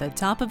tab at the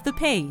top of the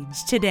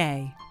page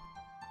today.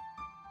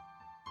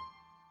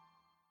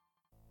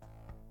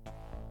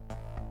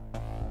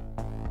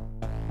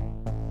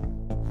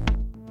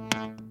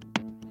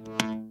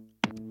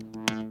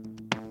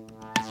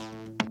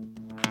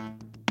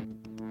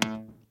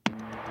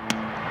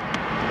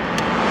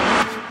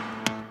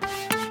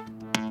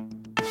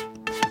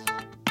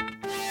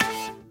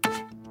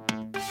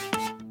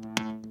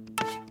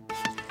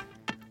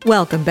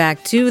 Welcome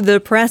back to the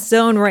Press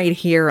Zone right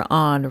here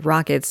on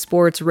Rocket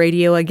Sports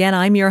Radio. Again,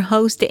 I'm your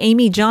host,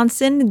 Amy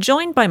Johnson,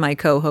 joined by my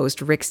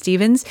co-host, Rick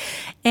Stevens.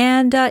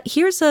 And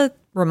here's a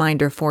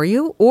reminder for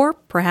you, or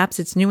perhaps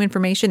it's new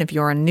information if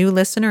you're a new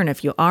listener. And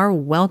if you are,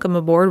 welcome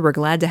aboard. We're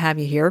glad to have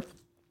you here.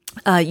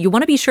 You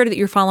want to be sure that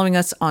you're following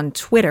us on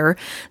Twitter.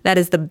 That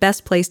is the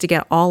best place to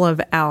get all of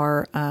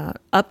our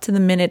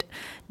up-to-the-minute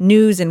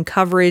news and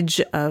coverage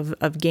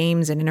of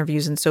games and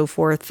interviews and so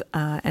forth.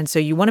 And so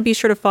you want to be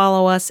sure to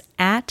follow us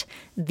at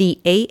the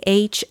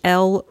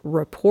AHL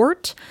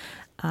Report.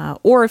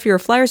 Or if you're a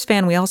Flyers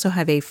fan, we also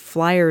have a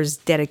Flyers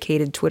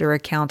dedicated Twitter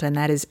account, and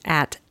that is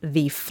at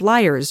the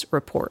Flyers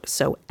Report.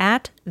 So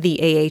at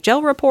the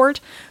AHL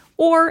Report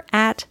or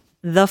at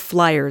the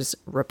Flyers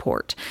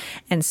Report.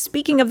 And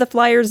speaking of the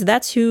Flyers,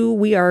 that's who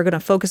we are going to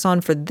focus on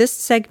for this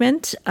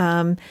segment.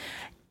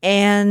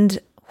 And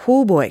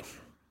oh boy,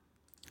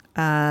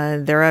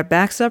 their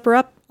backs are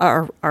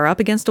up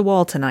against a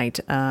wall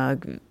tonight.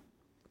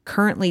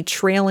 Currently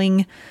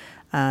trailing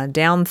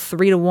down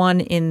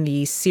 3-1 in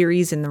the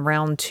series in the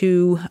round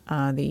 2,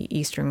 the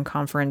Eastern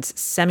Conference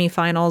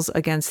semifinals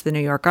against the New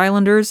York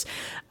Islanders.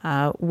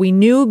 We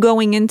knew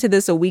going into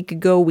this a week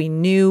ago, we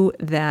knew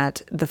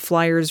that the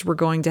Flyers were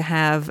going to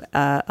have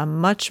a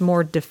much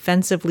more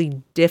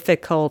defensively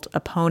difficult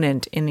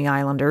opponent in the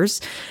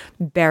Islanders.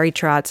 Barry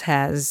Trotz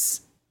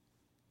has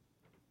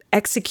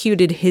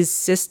executed his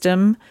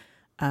system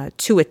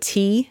to a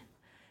T.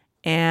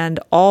 And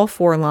all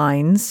 4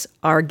 lines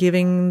are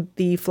giving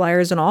the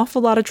Flyers an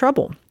awful lot of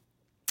trouble.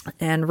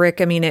 And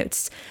Rick, I mean,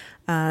 it's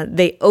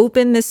they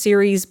opened the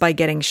series by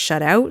getting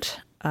shut out.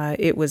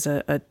 It was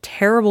a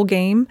terrible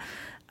game,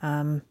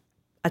 in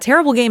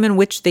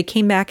which they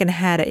came back and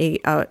had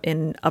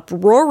an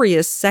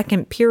uproarious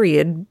second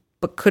period,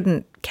 but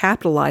couldn't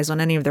capitalize on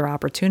any of their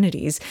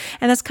opportunities.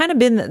 And that's kind of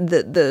been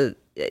the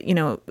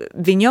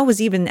Vigneault was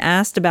even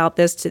asked about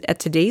this at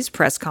today's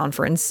press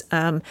conference,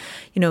 that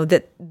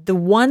the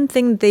one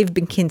thing that they've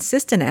been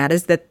consistent at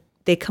is that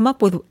they come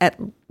up with at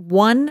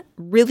one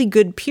really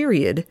good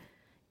period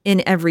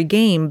in every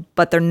game,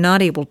 but they're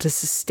not able to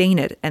sustain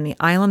it. And the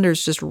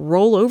Islanders just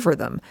roll over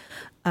them.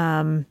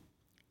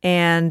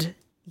 And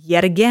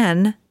yet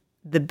again,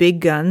 the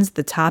big guns,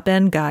 the top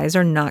end guys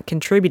are not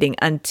contributing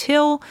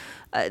until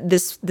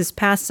this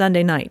past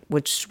Sunday night,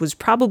 which was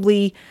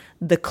probably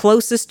the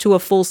closest to a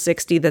full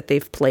 60 that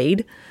they've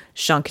played.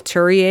 Sean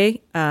Couturier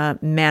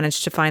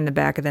managed to find the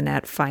back of the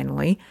net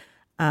finally.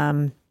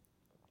 But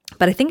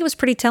I think it was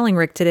pretty telling,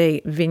 Rick,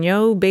 today.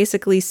 Vigneault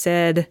basically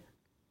said,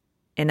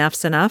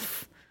 enough's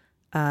enough.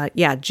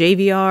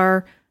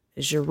 JVR,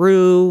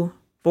 Giroux,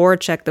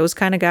 Voracek, those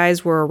kind of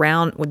guys were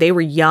around. They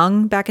were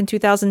young back in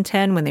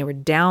 2010 when they were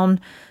down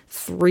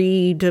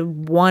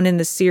 3-1 in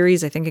the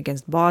series, I think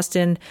against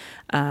Boston,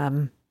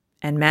 and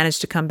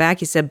managed to come back.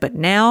 He said, but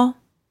now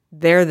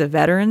they're the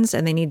veterans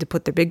and they need to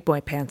put their big boy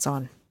pants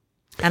on.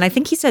 And I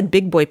think he said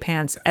big boy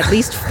pants at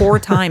least 4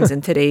 times in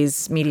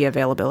today's media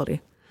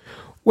availability.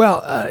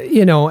 Well,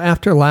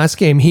 after last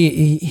game,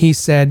 he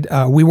said,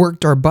 we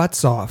worked our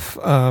butts off.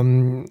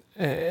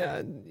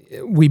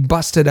 We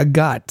busted a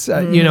gut.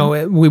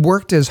 We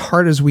worked as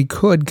hard as we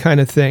could,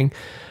 kind of thing.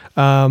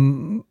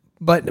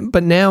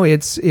 But now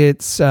it's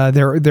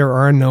there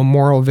are no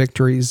moral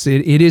victories.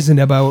 It isn't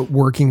about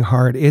working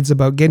hard. It's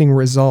about getting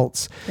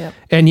results. Yep.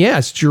 And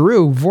yes,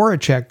 Giroux,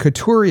 Voracek,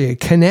 Couturier,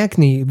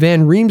 Konechny,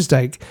 Van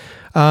Riemsdyk,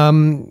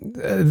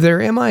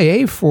 they're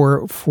MIA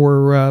for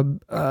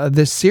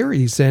this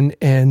series,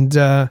 and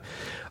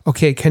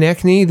okay,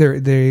 Konechny,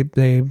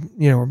 they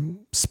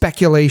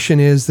speculation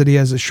is that he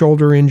has a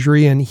shoulder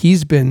injury and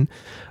he's been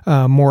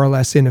more or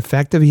less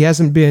ineffective. He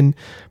hasn't been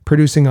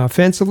producing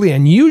offensively,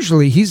 and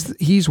usually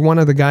he's one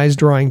of the guys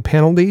drawing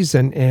penalties,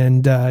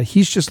 and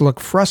he's just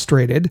looked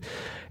frustrated.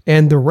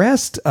 And the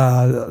rest,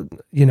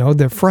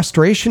 the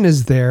frustration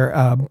is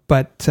there,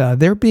 but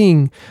they're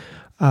being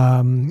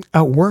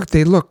outworked.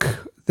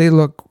 They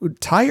look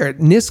tired.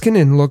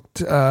 Niskanen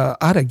looked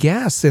out of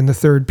gas in the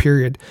third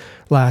period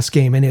last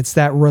game, and it's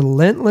that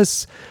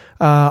relentless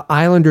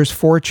Islanders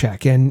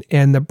forecheck.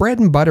 And the bread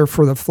and butter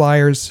for the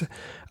Flyers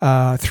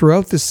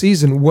throughout the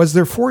season was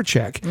their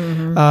forecheck.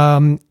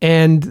 Mm-hmm.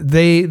 And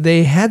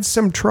they had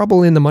some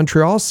trouble in the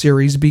Montreal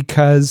series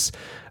because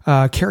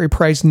Carey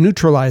Price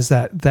neutralized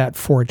that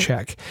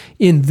forecheck.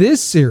 In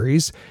this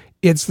series,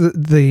 it's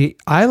the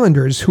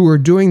Islanders who are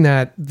doing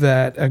that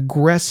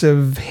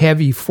aggressive,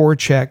 heavy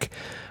forecheck.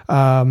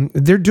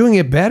 They're doing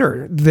it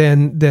better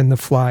than the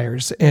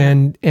Flyers,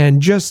 and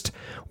just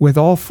with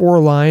all four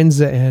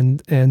lines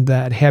and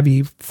that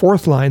heavy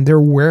fourth line, they're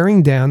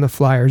wearing down the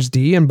Flyers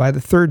D. And by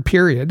the third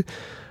period,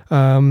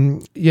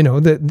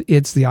 that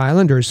it's the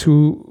Islanders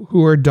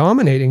who are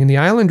dominating, and the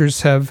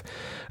Islanders have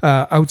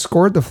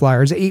outscored the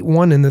Flyers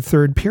 8-1 in the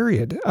third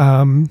period.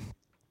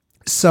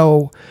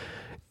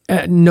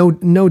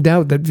 No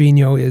doubt that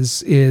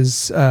Vigneault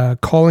is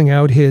calling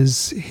out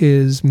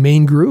his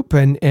main group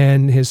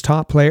and his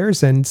top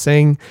players and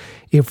saying,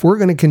 if we're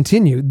going to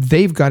continue,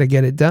 they've got to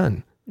get it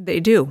done.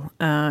 They do.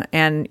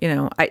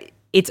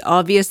 It's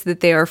obvious that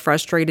they are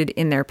frustrated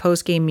in their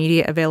post-game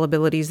media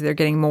availabilities. They're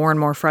getting more and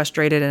more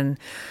frustrated and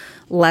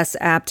less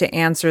apt to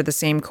answer the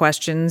same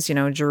questions.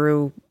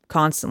 Giroux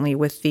constantly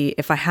with the,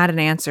 if I had an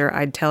answer,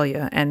 I'd tell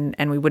you, and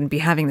we wouldn't be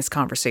having this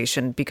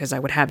conversation because I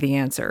would have the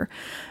answer.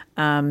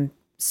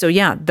 So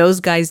yeah, those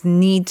guys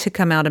need to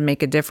come out and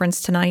make a difference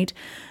tonight.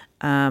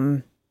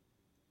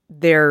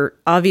 They're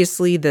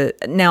obviously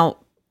now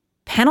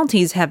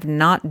penalties have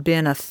not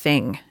been a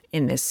thing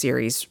in this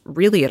series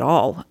really at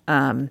all.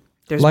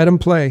 Let them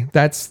play.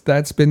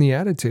 That's been the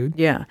attitude.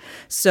 Yeah.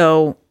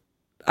 So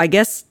I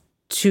guess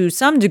to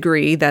some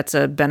degree that's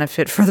a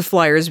benefit for the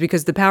Flyers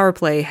because the power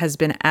play has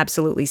been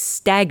absolutely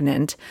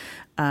stagnant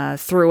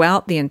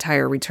throughout the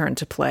entire return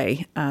to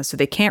play. So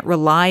they can't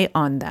rely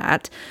on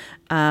that.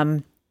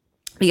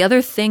 The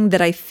other thing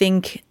that I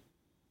think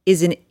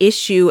is an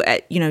issue,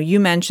 you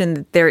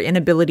mentioned their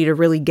inability to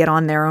really get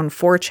on their own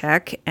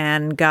forecheck,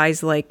 and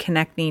guys like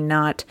Konechny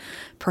not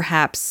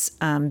perhaps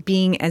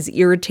being as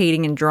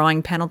irritating and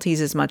drawing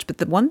penalties as much. But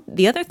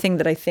the other thing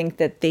that I think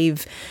that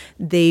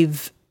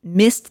they've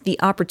missed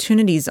the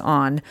opportunities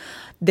on,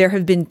 there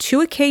have been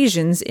two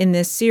occasions in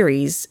this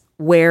series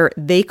where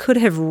they could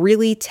have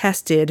really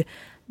tested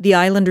the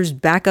Islanders'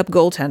 backup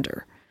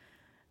goaltender.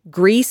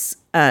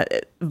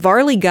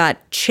 Varley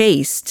got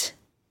chased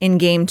in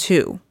Game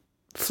 2.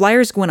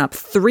 Flyers went up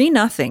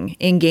 3-0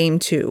 in Game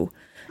 2.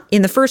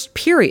 In the first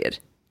period,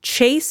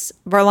 chase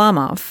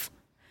Varlamov,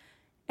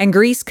 and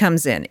Grease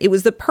comes in. It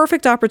was the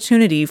perfect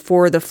opportunity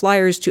for the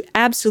Flyers to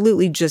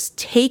absolutely just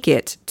take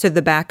it to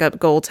the backup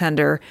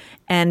goaltender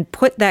and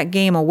put that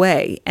game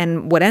away.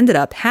 And what ended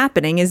up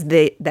happening is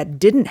that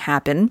didn't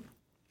happen.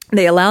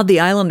 They allowed the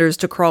Islanders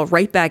to crawl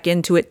right back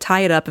into it,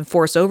 tie it up, and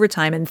force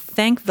overtime. And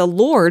thank the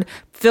Lord,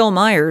 Phil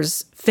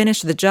Myers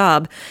finished the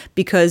job,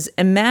 because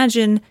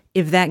imagine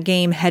if that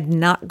game had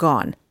not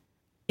gone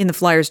in the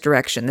Flyers'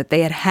 direction, that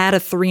they had a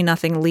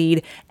 3-0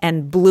 lead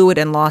and blew it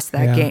and lost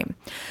that game.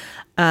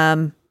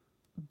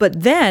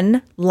 But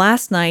then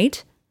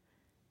Sunday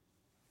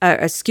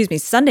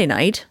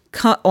night,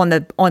 on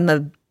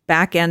the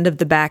back end of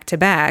the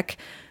back-to-back,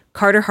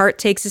 Carter Hart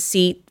takes a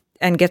seat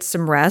and gets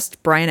some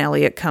rest. Brian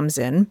Elliott comes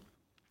in.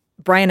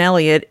 Brian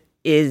Elliott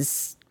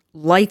is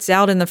lights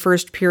out in the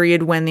first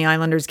period when the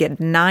Islanders get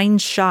 9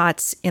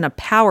 shots in a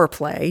power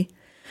play,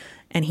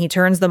 and he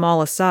turns them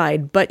all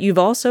aside. But you've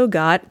also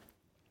got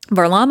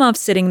Varlamov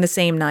sitting the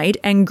same night,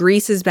 and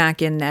Grease is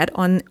back in net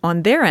on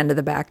their end of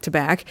the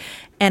back-to-back.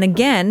 And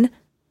again,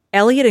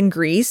 Elliott and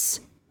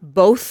Grease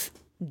both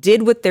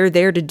did what they're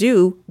there to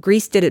do.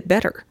 Grease did it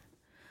better.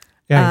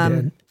 Yeah, he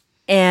did.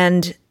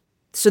 And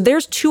so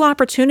there's 2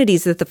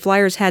 opportunities that the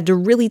Flyers had to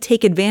really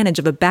take advantage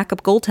of a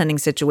backup goaltending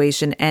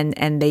situation,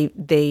 and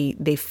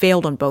they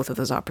failed on both of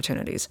those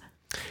opportunities.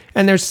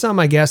 And there's some,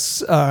 I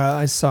guess,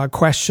 I saw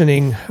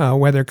questioning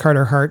whether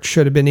Carter Hart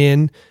should have been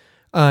in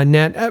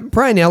net.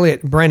 Brian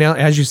Elliott,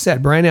 as you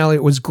said, Brian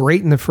Elliott was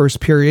great in the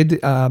first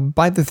period.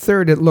 By the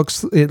third, it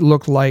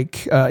looked like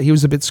he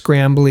was a bit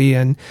scrambly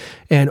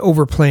and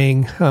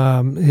overplaying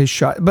his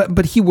shot.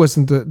 But he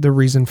wasn't the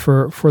reason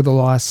for the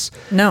loss.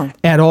 No.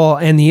 At all.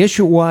 And the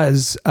issue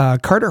was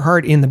Carter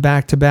Hart in the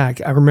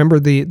back-to-back. I remember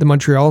the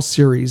Montreal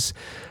series.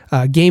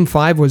 Game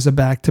 5 was a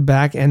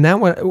back-to-back, and that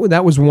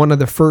was one of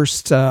the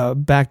first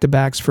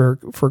back-to-backs for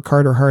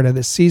Carter Hart of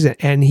this season,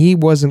 and he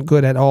wasn't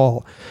good at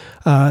all.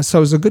 So it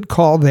was a good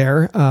call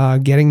there,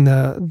 getting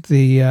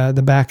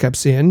the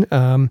backups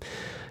in.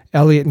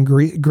 Elliott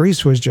and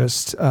Grease was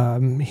just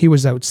he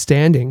was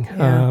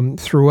outstanding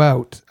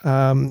throughout.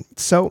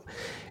 So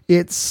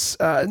it's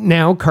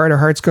now Carter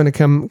Hart's going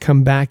to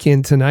come back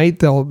in tonight.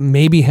 They'll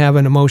maybe have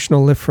an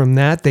emotional lift from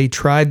that. They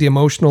tried the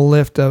emotional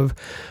lift of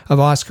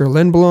Oscar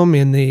Lindblom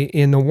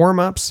in the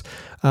warm-ups.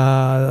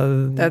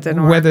 That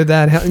didn't work. Whether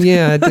that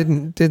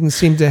it didn't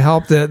seem to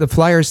help. The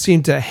Flyers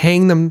seemed to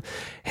hang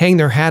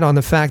their hat on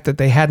the fact that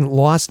they hadn't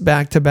lost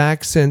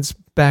back-to-back since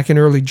back in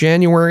early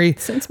January.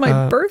 Since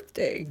my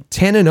birthday.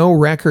 10-0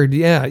 record,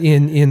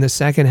 in the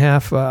second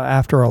half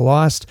after a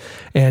loss,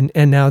 and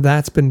now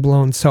that's been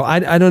blown. So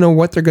I don't know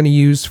what they're going to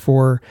use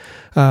for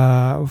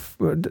an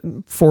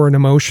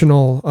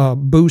emotional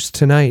boost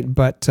tonight,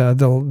 but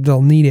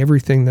they'll need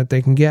everything that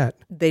they can get.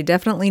 They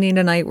definitely need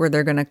a night where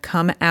they're going to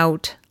come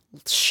out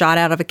shot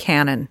out of a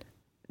cannon.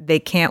 They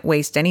can't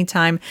waste any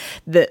time.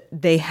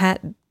 They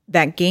had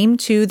that game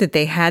 2 that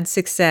they had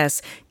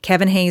success.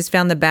 Kevin Hayes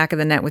found the back of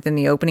the net within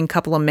the opening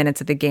couple of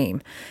minutes of the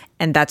game,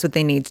 and that's what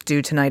they need to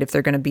do tonight if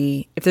they're going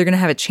to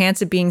have a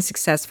chance of being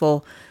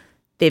successful.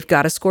 They've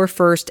got to score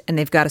first, and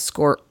they've got to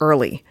score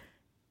early,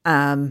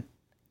 and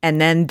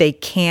then they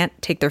can't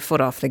take their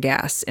foot off the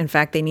gas. In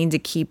fact, they need to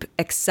keep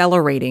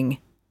accelerating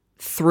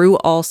through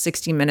all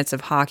 60 minutes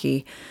of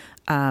hockey.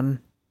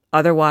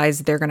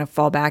 Otherwise, they're going to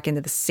fall back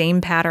into the same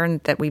pattern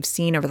that we've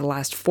seen over the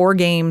last 4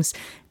 games.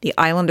 The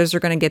Islanders are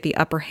going to get the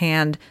upper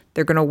hand.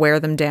 They're going to wear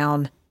them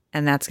down,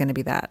 and that's going to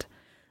be that.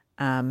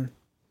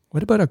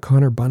 What about a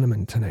Connor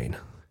Bunnaman tonight?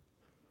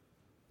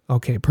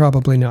 Okay,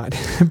 probably not.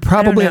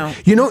 Probably. I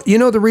don't know. You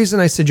know the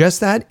reason I suggest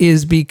that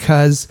is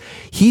because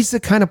he's the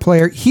kind of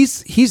player.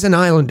 He's an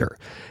Islander.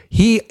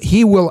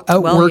 He will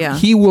outwork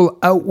he will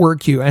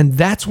outwork you, and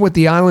that's what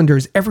the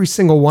Islanders, every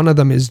single one of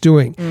them, is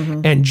doing.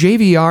 Mm-hmm. And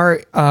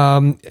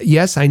JVR,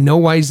 yes, I know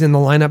why he's in the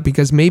lineup,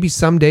 because maybe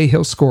someday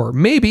he'll score.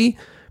 Maybe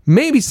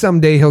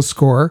someday he'll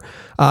score.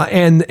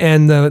 And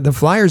the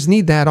Flyers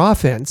need that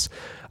offense,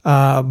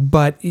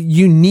 but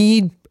you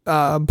need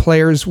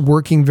players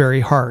working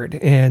very hard,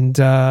 and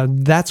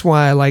that's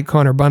why I like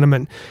Connor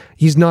Bunnaman.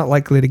 He's not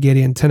likely to get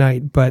in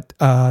tonight, but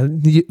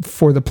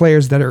for the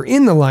players that are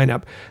in the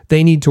lineup,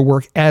 they need to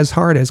work as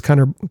hard as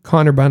Connor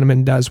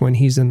Bunnaman does when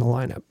he's in the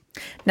lineup.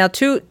 Now,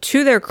 to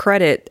their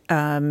credit,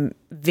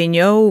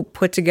 Vigneault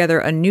put together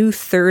a new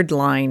third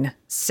line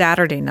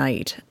Saturday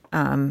night,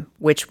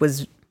 which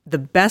was the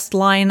best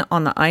line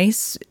on the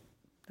ice.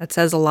 That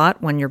says a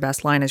lot when your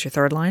best line is your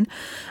third line.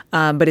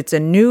 But it's a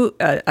new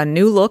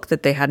look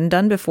that they hadn't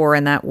done before,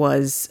 and that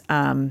was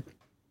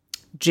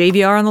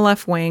JVR on the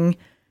left wing,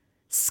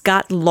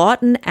 Scott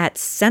Lawton at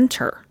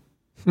center,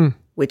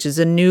 which is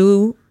a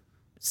new.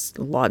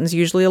 Lawton's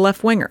usually a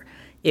left winger.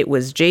 It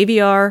was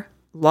JVR,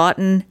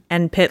 Lawton,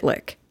 and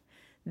Pitlick.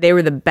 They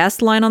were the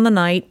best line on the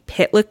night.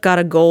 Pitlick got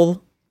a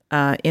goal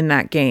in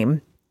that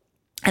game,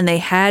 and they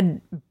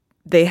had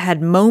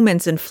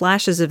moments and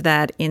flashes of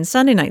that in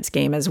Sunday night's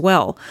game as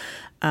well.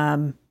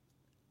 I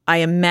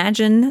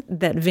imagine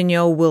that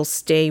Vigneault will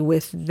stay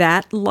with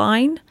that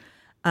line.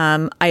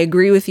 I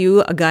agree with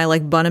you. A guy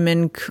like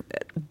Bunnaman,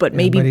 but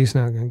he's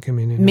not going to come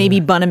in.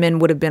 Maybe Bunnaman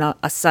would have been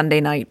a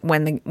Sunday night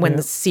when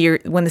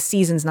the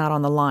season's not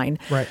on the line.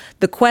 Right.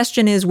 The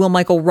question is, will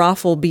Michael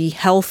Raffl be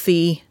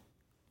healthy?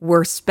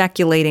 We're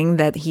speculating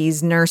that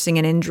he's nursing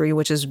an injury,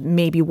 which is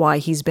maybe why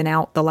he's been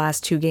out the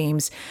last 2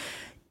 games.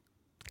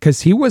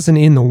 Because he wasn't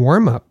in the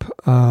warm-up.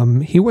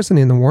 He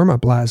wasn't in the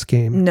warm-up last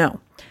game. No.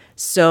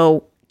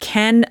 So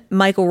can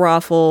Michael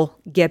Raffl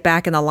get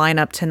back in the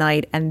lineup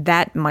tonight? And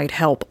that might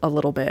help a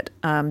little bit,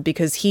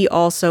 because he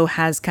also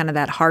has kind of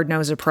that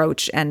hard-nosed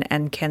approach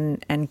and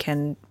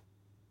can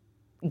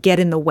get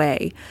in the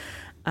way.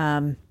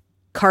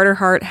 Carter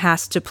Hart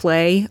has to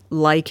play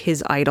like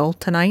his idol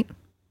tonight.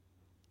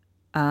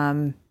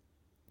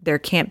 There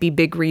can't be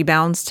big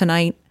rebounds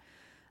tonight.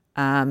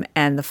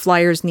 And the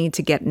Flyers need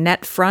to get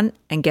net front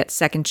and get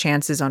second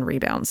chances on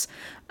rebounds.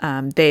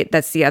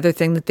 That's the other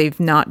thing that they've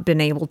not been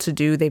able to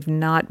do. They've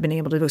not been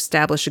able to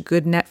establish a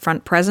good net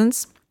front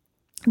presence.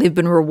 They've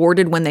been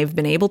rewarded when they've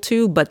been able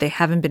to, but they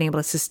haven't been able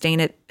to sustain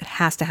it. It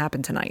has to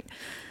happen tonight.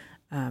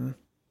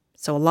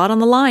 So a lot on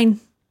the line.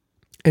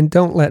 And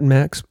don't let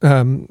Matt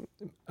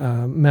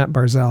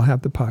Barzal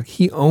have the puck.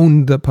 He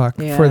owned the puck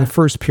for the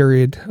first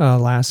period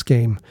last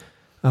game.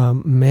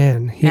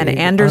 And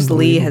Anders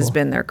Lee has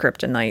been their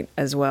kryptonite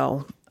as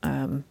well.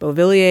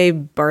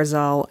 Beauvillier,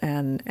 Barzal,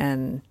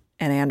 and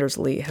Anders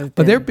Lee have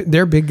been. But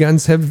their big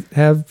guns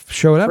have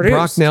showed up. Produced.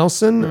 Brock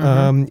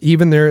Nelson,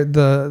 even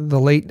the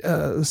late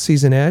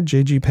season ad,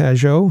 JG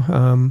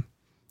Pajot.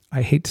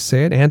 I hate to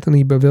say it,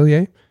 Anthony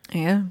Beauvillier.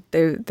 Yeah,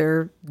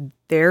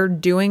 they're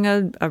doing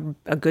a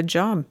good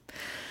job.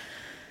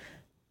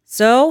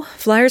 So,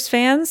 Flyers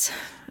fans,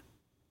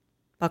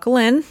 buckle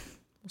in.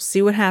 We'll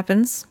see what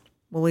happens.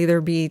 We'll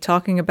either be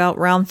talking about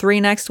round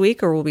 3 next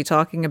week, or we'll be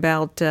talking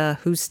about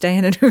who's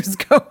staying and who's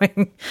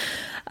going.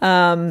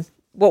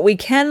 What we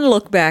can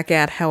look back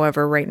at,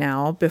 however, right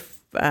now,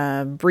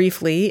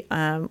 briefly,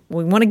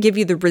 we want to give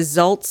you the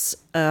results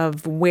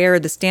of where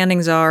the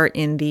standings are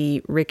in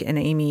the Rick and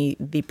Amy,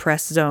 the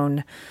Press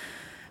Zone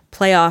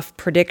playoff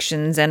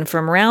predictions. And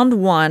from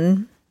round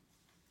 1,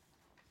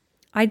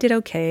 I did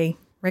okay.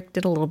 Rick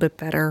did a little bit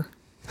better.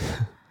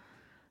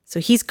 So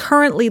he's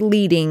currently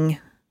leading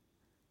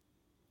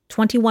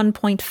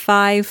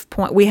 21.5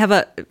 point.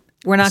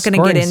 We're not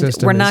going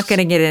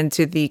to get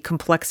into the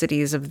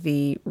complexities of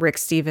the Rick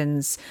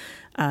Stevens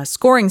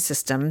scoring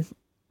system.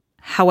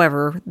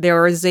 However,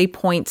 there is a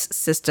points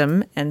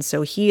system, and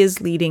so he is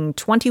leading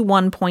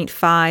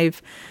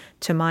 21.5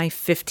 to my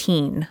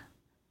 15.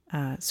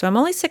 So I'm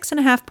only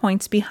 6.5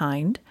 points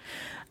behind.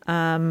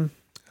 I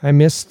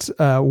missed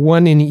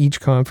one in each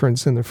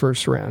conference in the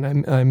first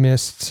round. I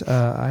missed.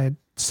 I had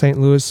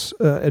St. Louis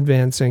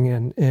advancing,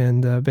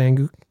 and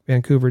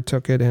Vancouver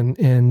took it,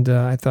 and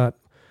I thought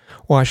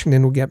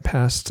Washington would get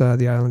past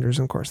the Islanders,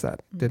 and of course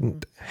that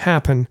didn't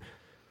happen.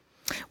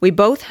 We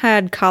both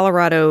had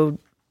Colorado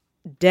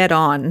dead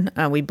on.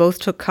 We both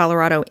took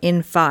Colorado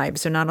in 5,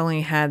 so not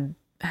only had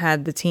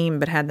the team,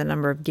 but had the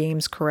number of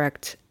games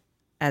correct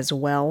as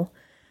well.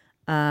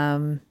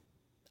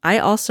 I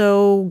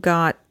also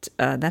got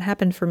that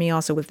happened for me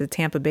also with the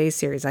Tampa Bay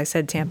series. I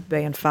said Tampa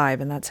Bay in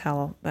 5, and that's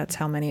how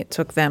many it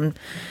took them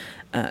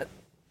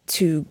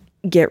to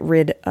get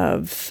rid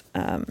of.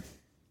 Who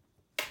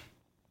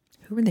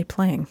were they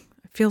playing?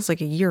 It feels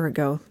like a year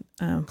ago.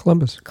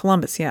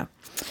 Columbus, yeah.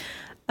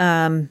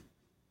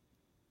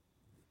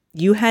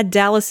 You had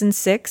Dallas in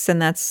 6,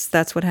 and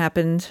that's what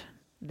happened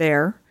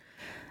there.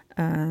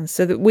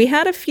 So that we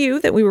had a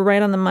few that we were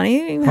right on the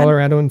money.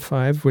 Colorado in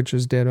 5, which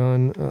is dead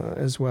on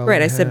as well.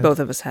 Right, I said both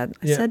of us had.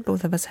 I said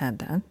both of us had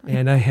that.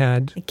 And I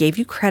gave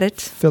you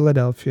credit.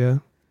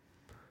 Philadelphia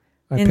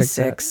in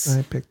 6.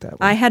 I picked that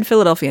one. I had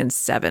Philadelphia in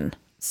 7,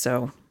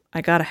 so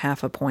I got a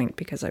half a point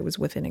because I was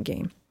within a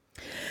game.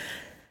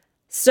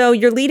 So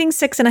you're leading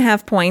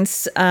 6.5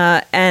 points,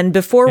 and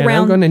before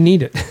round, I'm going to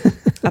need it.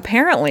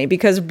 Apparently,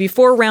 because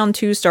before round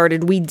 2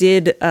 started, we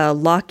did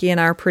lock in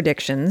our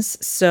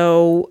predictions.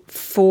 So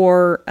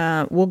for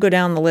we'll go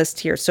down the list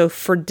here. So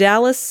for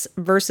Dallas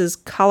versus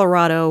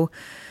Colorado,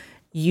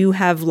 you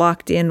have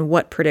locked in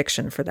what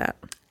prediction for that?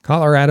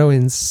 Colorado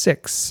in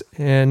 6,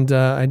 and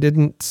I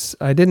didn't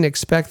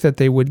expect that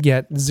they would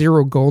get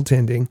 0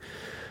 goaltending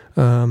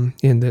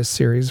in this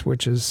series,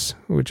 which is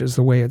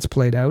the way it's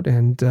played out,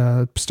 and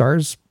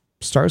Stars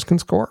can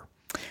score.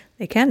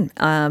 They can,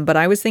 but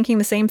I was thinking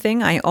the same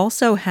thing. I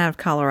also have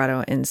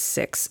Colorado in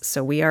 6,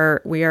 so we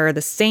are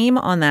the same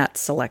on that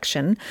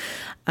selection.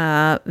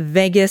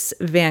 Vegas,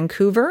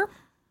 Vancouver.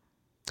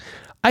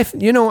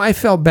 I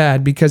felt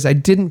bad because I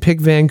didn't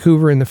pick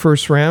Vancouver in the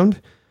first round.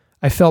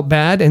 I felt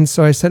bad, and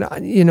so I said,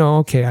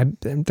 okay,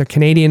 they're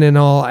Canadian and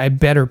all. I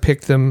better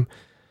pick them.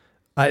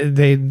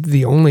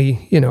 The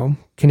only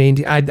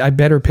Canadian. I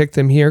better pick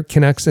them here.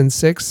 Canucks in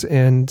 6,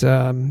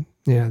 and.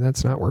 Yeah,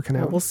 that's not working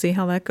out. We'll see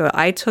how that goes.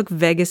 I took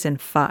Vegas in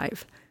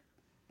 5.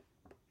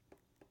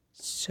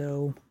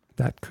 So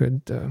that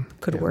could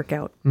work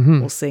out. Mm-hmm.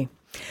 We'll see.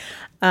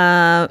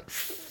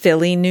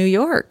 Philly, New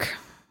York.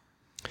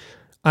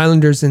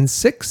 Islanders in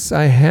 6,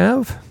 I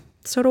have.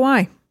 So do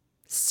I.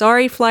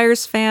 Sorry,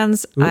 Flyers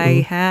fans.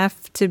 I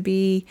have to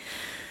be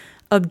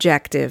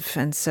objective.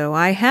 And so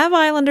I have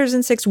Islanders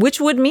in 6,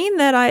 which would mean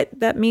that I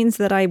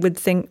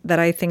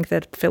think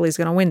that Philly's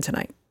going to win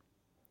tonight.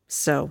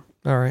 So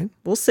all right.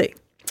 We'll see.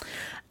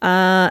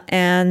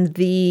 And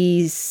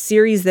the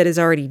series that is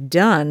already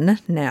done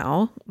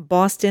now,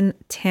 Boston,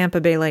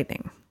 Tampa Bay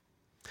Lightning.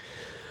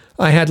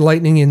 I had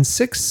Lightning in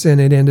 6, and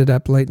it ended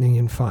up Lightning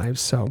in 5.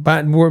 So,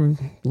 but we're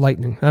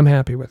Lightning. I'm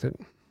happy with it.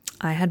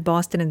 I had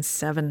Boston in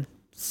 7.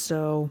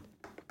 So,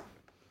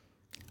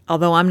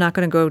 although I'm not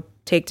going to go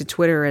take to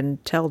Twitter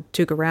and tell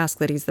Tuukka Rask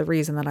that he's the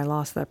reason that I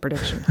lost that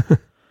prediction.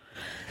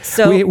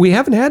 So we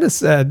haven't had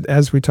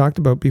as we talked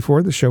about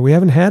before the show, we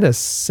haven't had a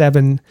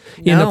 7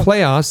 in the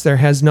playoffs. There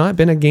has not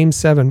been a game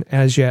 7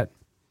 as yet.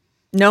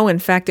 No, in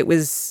fact, it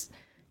was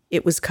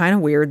kind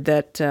of weird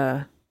that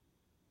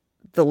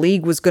the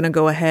league was going to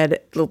go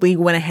ahead. The league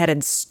went ahead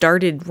and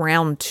started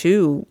round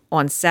 2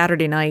 on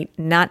Saturday night,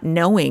 not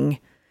knowing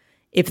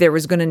if there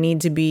was going to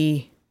need to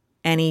be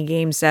any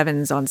game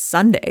 7s on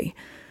Sunday,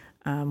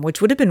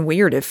 which would have been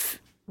weird if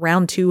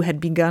round 2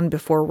 had begun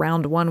before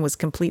round 1 was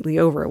completely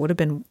over. It would have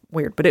been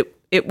weird, but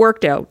it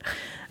worked out.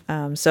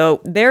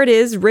 So there it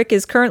is. Rick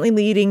is currently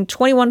leading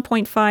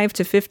 21.5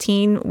 to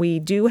 15. We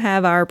do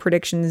have our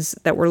predictions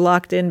that were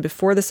locked in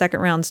before the second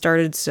round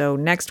started. So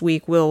next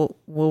week we'll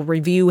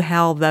review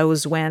how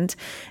those went,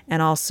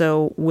 and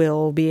also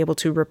we'll be able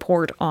to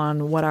report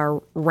on what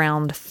our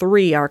round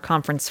 3, our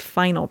conference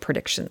final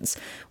predictions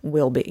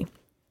will be.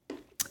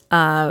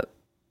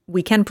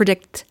 We can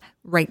predict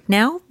right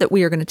now that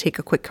we are going to take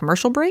a quick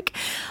commercial break.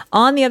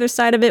 On the other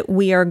side of it,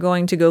 we are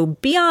going to go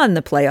beyond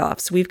the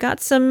playoffs. We've got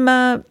some,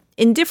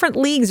 in different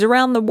leagues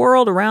around the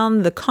world,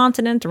 around the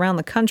continent, around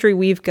the country,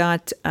 we've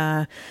got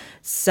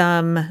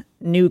some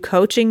new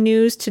coaching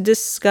news to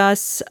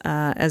discuss,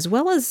 as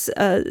well as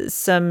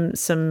some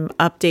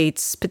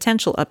updates,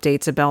 potential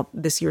updates about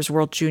this year's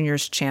World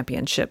Juniors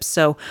Championships.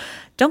 So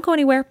don't go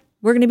anywhere.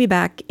 We're going to be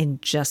back in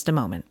just a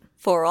moment.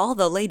 For all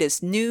the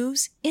latest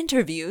news,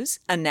 interviews,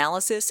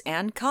 analysis,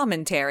 and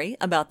commentary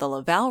about the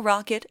Laval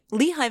Rocket,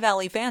 Lehigh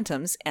Valley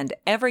Phantoms, and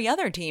every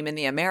other team in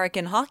the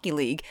American Hockey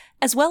League,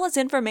 as well as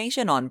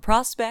information on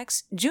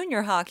prospects,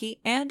 junior hockey,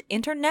 and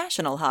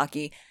international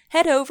hockey,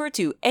 head over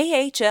to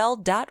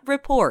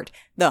ahl.report,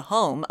 the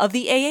home of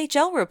the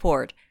AHL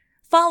Report.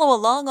 Follow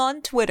along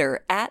on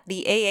Twitter at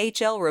the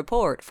AHL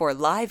Report for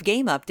live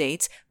game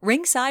updates,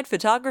 ringside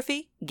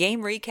photography,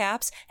 game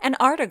recaps, and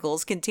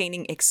articles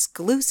containing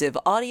exclusive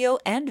audio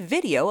and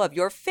video of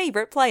your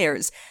favorite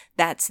players.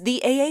 That's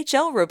the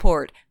AHL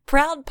Report,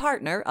 proud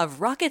partner of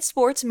Rocket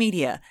Sports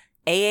Media.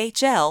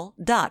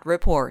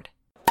 AHL.report.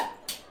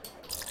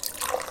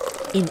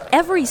 In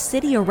every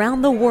city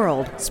around the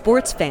world,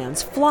 sports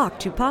fans flock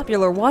to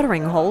popular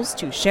watering holes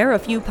to share a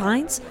few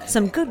pints,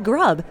 some good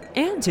grub,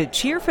 and to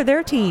cheer for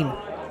their team.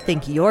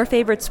 Think your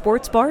favorite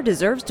sports bar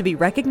deserves to be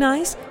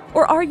recognized?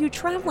 Or are you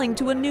traveling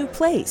to a new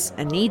place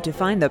and need to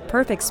find the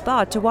perfect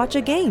spot to watch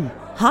a game?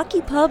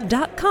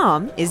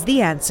 HockeyPub.com is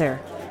the answer.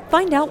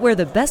 Find out where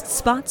the best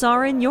spots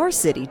are in your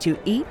city to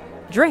eat,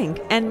 drink,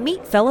 and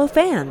meet fellow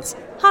fans.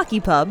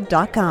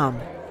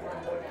 HockeyPub.com.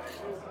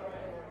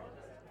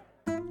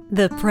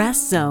 The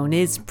Press Zone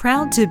is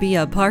proud to be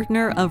a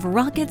partner of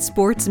Rocket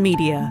Sports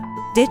Media,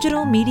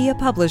 digital media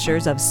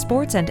publishers of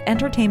sports and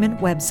entertainment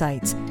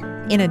websites.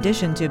 In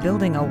addition to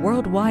building a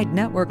worldwide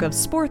network of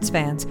sports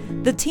fans,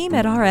 the team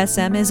at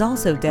RSM is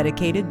also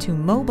dedicated to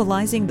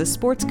mobilizing the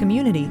sports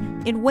community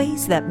in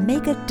ways that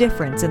make a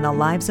difference in the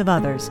lives of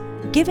others.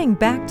 Giving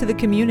back to the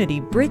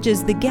community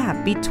bridges the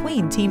gap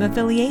between team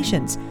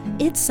affiliations.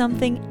 It's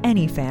something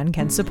any fan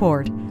can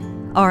support.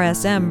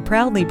 RSM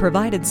proudly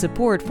provided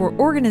support for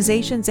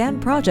organizations and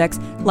projects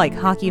like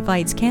Hockey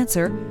Fights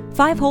Cancer,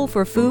 5 Hole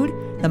for Food,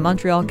 the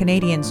Montreal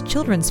Canadiens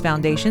Children's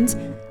Foundations,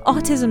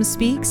 Autism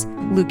Speaks,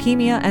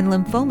 Leukemia and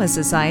Lymphoma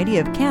Society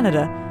of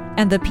Canada,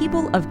 and the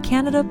People of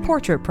Canada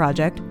Portrait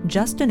Project,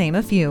 just to name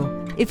a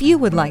few. If you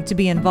would like to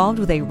be involved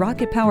with a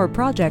Rocket Power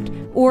project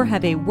or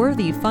have a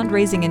worthy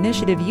fundraising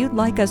initiative you'd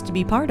like us to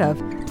be part of,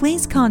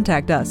 please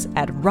contact us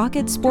at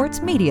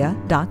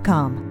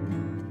rocketsportsmedia.com.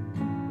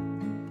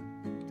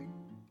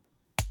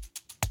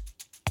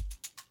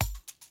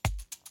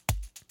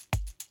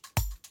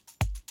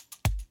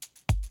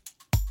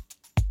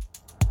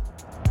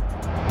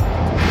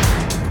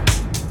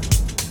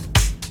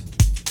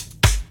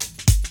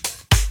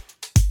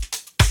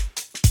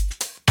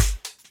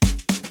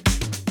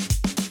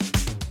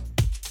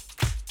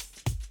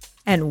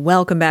 And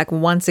welcome back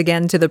once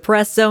again to the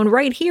Press Zone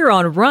right here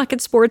on Rocket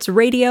Sports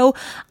Radio.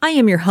 I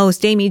am your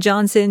host, Amy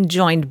Johnson,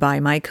 joined by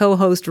my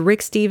co-host,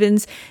 Rick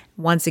Stevens.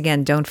 Once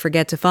again, don't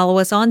forget to follow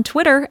us on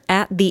Twitter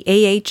at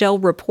the AHL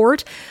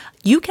Report.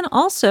 You can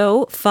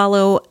also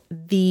follow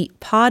the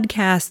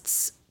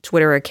podcast's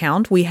Twitter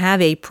account. We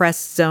have a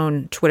Press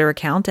Zone Twitter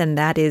account, and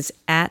that is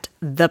at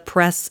the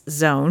Press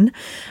Zone.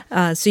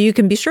 So you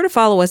can be sure to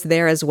follow us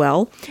there as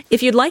well.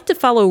 If you'd like to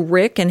follow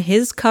Rick and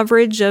his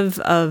coverage of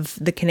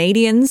the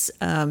Canadiens,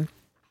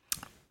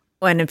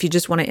 and if you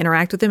just want to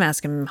interact with him,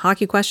 ask him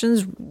hockey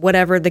questions,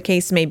 whatever the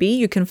case may be,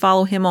 you can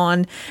follow him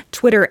on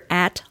Twitter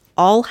at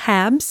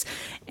allhabs.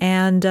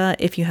 And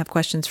if you have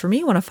questions for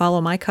me, want to follow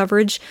my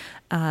coverage,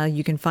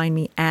 you can find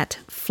me at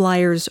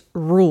Flyers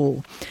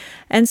Rule.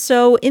 And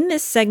so in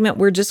this segment,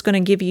 we're just going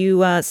to give you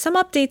some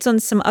updates on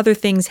some other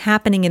things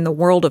happening in the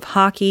world of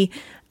hockey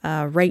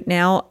right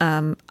now.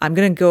 I'm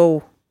going to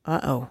go,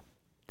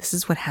 this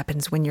is what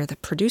happens when you're the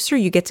producer.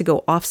 You get to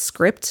go off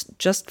script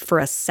just for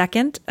a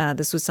second.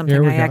 This was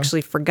something I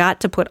actually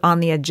forgot to put on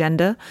the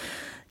agenda.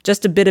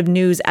 Just a bit of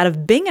news out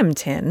of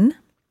Binghamton.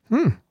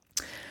 The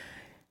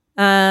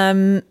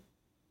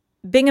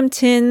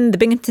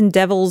Binghamton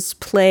Devils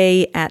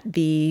play at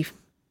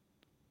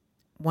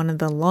one of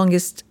the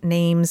longest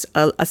names,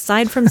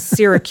 aside from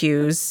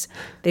Syracuse,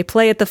 they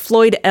play at the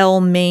Floyd L.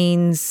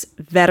 Maines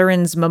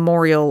Veterans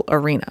Memorial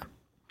Arena.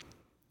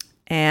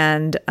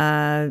 And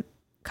a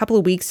couple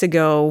of weeks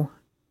ago,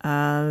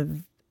 a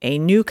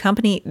new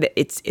company,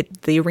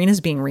 the arena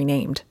is being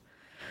renamed.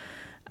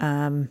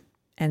 And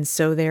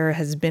so there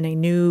has been a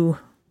new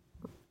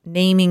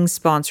naming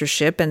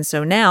sponsorship. And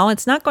so now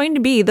it's not going to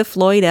be the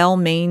Floyd L.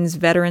 Maines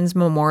Veterans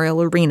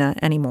Memorial Arena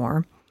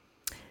anymore.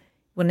 It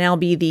will now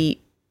be the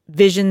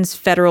Visions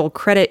Federal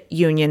Credit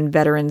Union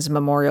Veterans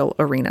Memorial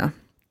Arena.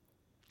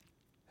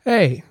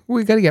 Hey,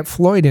 we got to get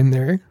Floyd in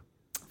there.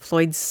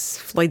 Floyd's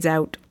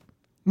out.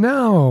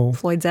 No.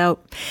 Floyd's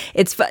out.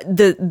 It's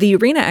the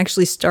arena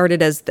actually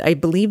started as, I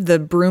believe, the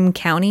Broome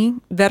County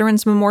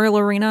Veterans Memorial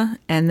Arena,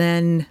 and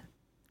then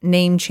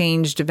name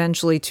changed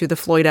eventually to the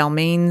Floyd L.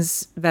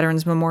 Maines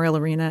Veterans Memorial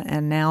Arena,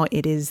 and now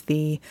it is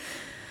the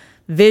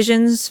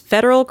Visions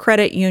Federal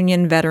Credit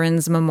Union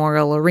Veterans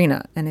Memorial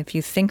Arena. And if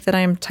you think that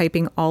I'm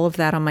typing all of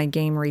that on my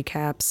game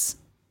recaps,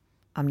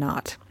 I'm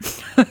not.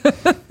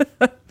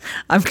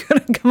 I'm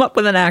going to come up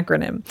with an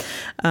acronym.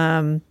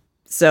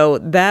 So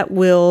that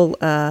will,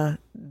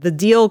 the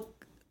deal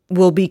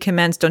will be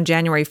commenced on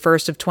January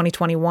 1st of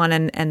 2021,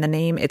 and the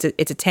name, it's a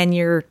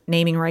 10-year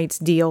naming rights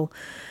deal.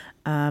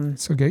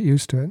 So get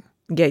used to it.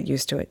 Get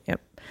used to it,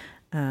 yep.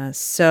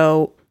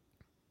 So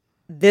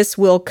this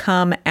will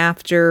come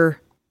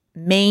after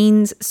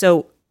Maine's.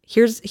 So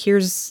here's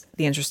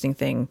the interesting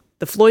thing.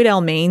 The Floyd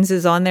L. Maines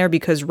is on there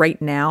because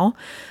right now,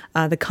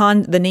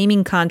 the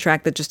naming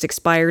contract that just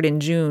expired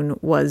in June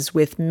was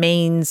with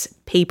Maine's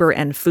Paper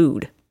and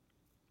Food.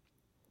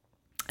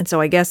 And so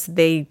I guess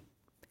they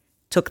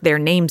took their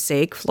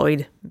namesake,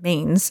 Floyd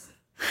Maines,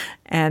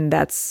 and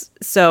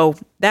so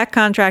that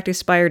contract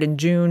expired in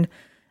June.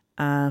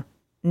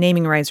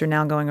 Naming rights are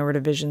now going over to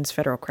Vision's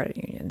Federal Credit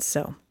Union.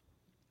 So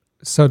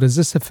does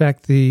this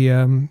affect the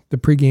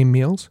pregame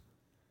meals?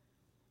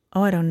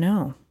 Oh, I don't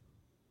know.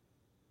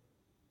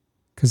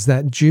 Because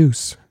that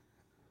juice.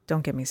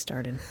 Don't get me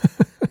started.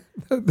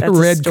 That's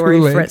red a story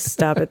Kool-Aid. for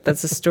stop it.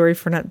 That's a story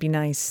for not be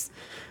nice.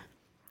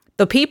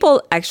 The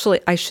people, actually,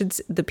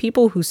 the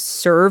people who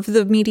serve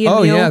the media meal.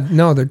 Oh yeah,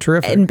 no, they're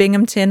terrific. In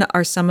Binghamton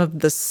are some of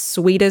the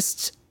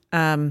sweetest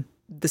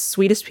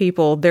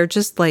people. They're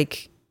just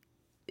like,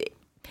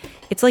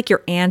 it's like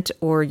your aunt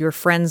or your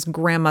friend's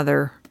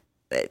grandmother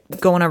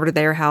going over to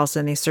their house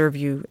and they serve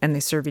you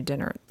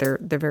dinner. They're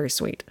very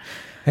sweet.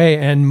 Hey,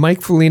 and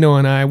Mike Foligno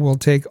and I will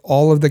take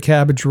all of the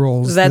cabbage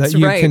rolls that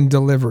you can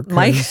deliver.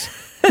 Mike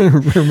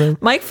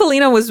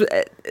Foligno was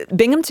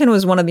Binghamton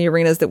was one of the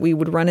arenas that we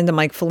would run into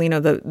Mike Foligno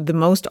the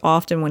most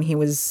often when he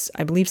was,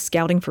 I believe,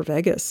 scouting for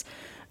Vegas.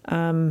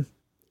 And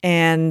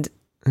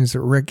is it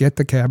Rick, get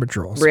the cabbage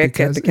rolls? Rick,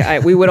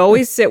 we would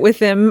always sit with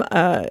him.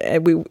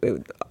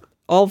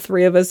 All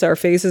three of us, our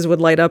faces would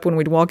light up when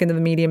we'd walk into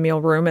the media meal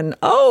room and,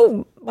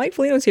 oh, Mike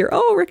Foligno's here.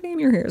 Oh, Rick Name,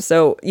 you're here.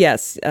 So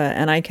yes,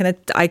 and I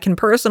can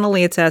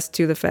personally attest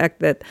to the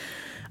fact that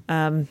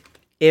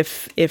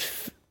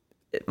if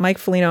Mike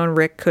Foligno and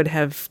Rick could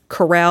have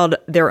corralled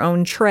their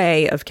own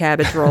tray of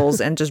cabbage rolls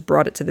and just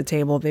brought it to the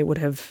table, they would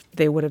have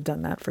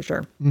done that for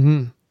sure.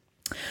 Mm-hmm.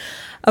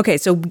 Okay,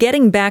 so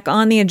getting back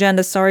on the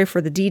agenda. Sorry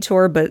for the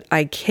detour, but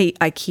I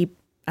keep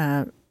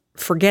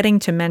forgetting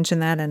to mention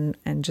that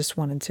and just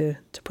wanted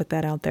to put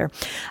that out there.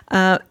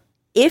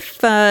 If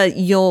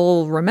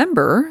you'll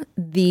remember,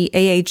 the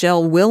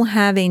AHL will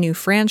have a new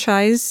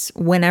franchise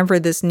whenever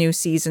this new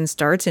season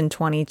starts in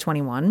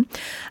 2021.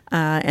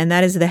 And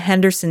that is the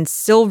Henderson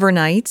Silver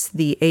Knights,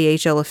 the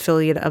AHL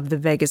affiliate of the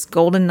Vegas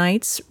Golden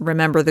Knights.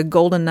 Remember, the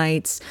Golden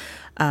Knights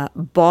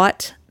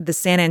bought the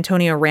San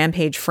Antonio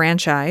Rampage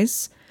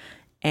franchise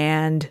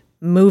and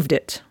moved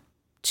it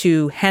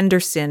to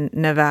Henderson,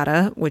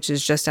 Nevada, which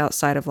is just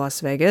outside of Las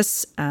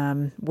Vegas,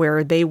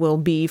 where they will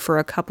be for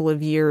a couple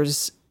of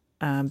years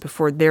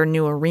before their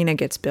new arena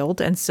gets built.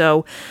 And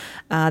so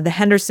the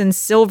Henderson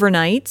Silver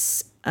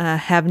Knights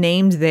have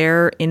named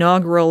their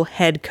inaugural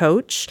head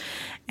coach,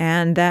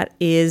 and that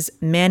is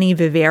Manny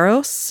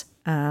Viveros.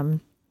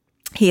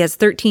 He has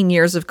 13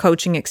 years of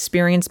coaching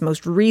experience,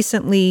 most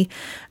recently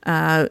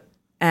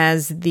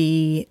as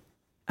the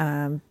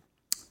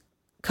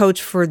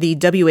coach for the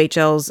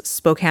WHL's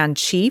Spokane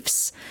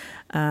Chiefs.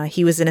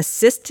 He was an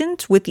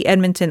assistant with the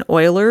Edmonton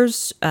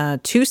Oilers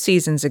 2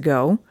 seasons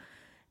ago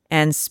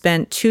and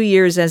spent 2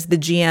 years as the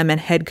GM and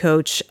head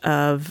coach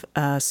of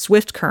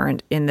Swift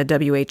Current in the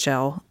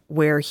WHL,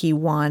 where he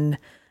won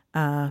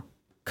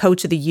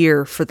Coach of the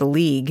Year for the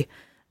league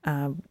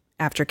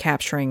after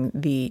capturing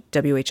the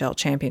WHL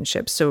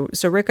championship. So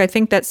Rick, I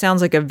think that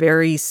sounds like a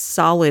very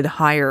solid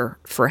hire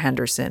for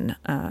Henderson,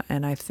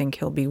 and I think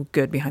he'll be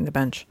good behind the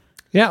bench.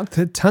 Yeah,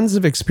 tons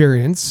of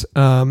experience.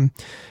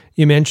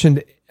 You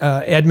mentioned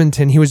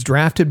Edmonton. He was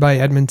drafted by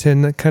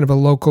Edmonton, kind of a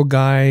local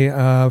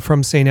guy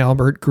from St.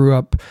 Albert, grew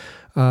up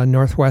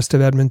northwest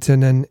of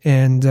Edmonton,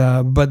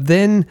 and but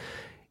then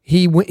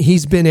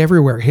he's been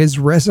everywhere. His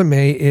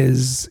resume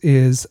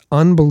is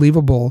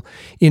unbelievable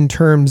in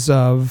terms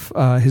of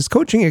his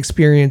coaching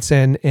experience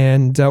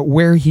and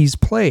where he's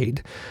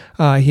played.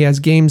 He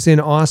has games in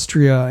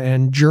Austria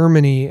and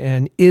Germany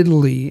and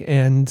Italy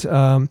and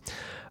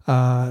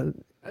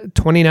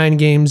 29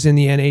 games in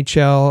the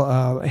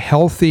NHL, a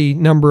healthy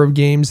number of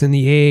games in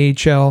the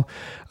AHL,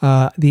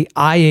 the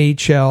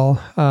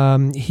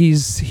IHL.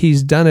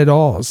 He's done it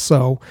all.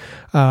 So,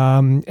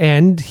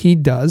 and he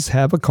does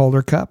have a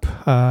Calder Cup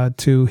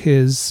to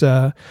his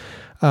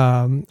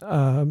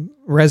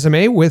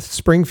resume with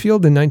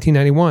Springfield in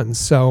 1991.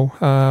 So,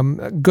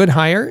 good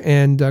hire,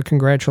 and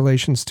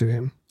congratulations to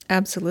him.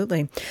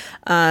 Absolutely.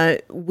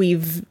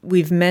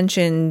 We've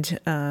mentioned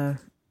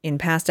in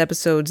past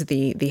episodes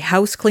the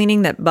house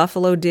cleaning that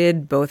Buffalo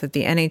did both at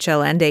the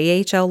NHL and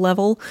AHL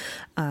level,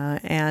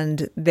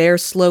 and they're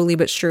slowly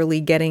but surely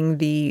getting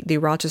the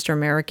Rochester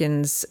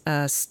Americans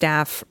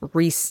staff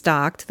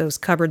restocked, those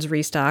cupboards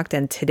restocked.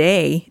 And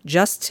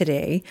just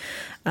today,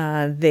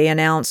 they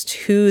announced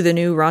who the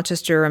new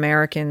Rochester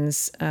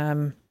Americans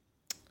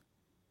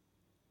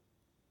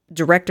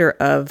director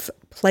of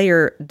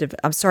player.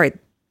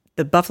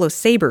 The Buffalo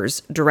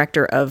Sabres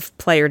director of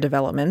player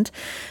development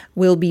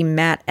will be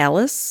Matt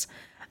Ellis.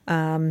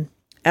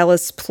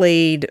 Ellis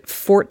played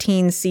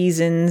 14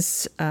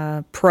 seasons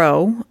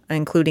pro,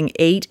 including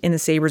 8 in the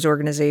Sabres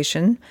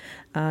organization.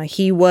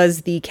 He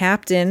was the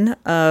captain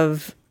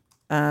of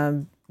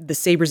the the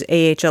Sabres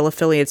AHL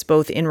affiliates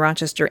both in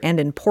Rochester and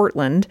in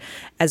Portland,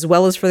 as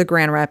well as for the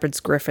Grand Rapids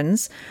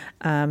Griffins.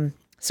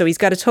 So he's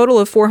got a total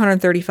of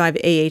 435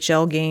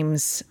 AHL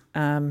games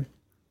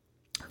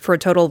for a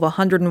total of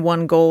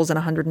 101 goals and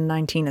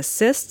 119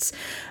 assists.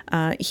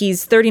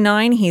 He's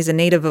 39. He's a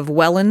native of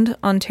Welland,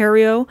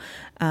 Ontario.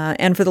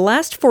 And for the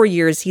last 4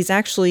 years, he's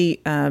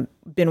actually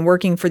been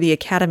working for the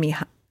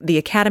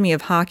Academy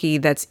of Hockey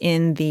that's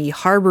in the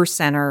Harbor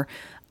Center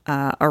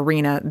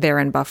arena there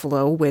in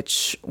Buffalo,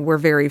 which we're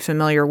very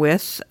familiar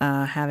with,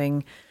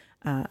 having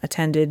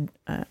attended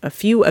a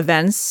few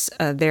events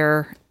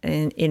there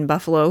in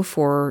Buffalo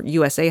for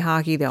USA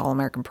Hockey, the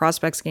All-American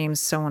Prospects games,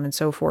 so on and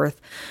so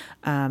forth.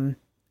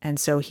 And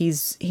so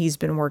he's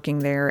been working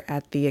there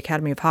at the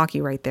Academy of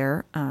Hockey right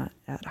there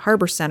at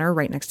Harbor Center,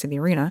 right next to the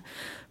arena,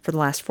 for the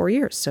last 4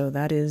 years. So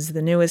that is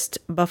the newest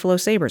Buffalo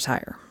Sabres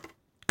hire.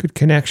 Good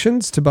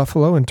connections to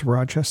Buffalo and to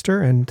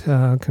Rochester, and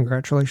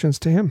congratulations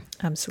to him.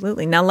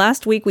 Absolutely. Now,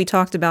 last week we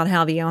talked about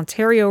how the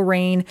Ontario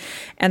Reign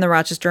and the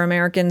Rochester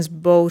Americans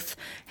both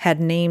had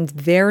named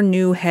their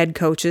new head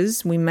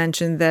coaches. We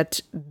mentioned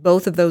that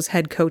both of those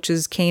head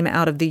coaches came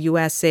out of the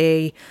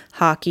USA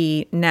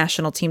Hockey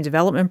National Team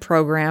Development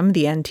Program,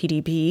 the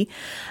NTDP.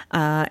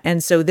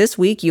 And so this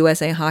week,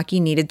 USA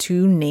Hockey needed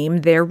to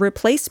name their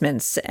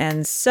replacements.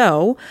 And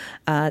so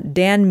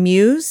Dan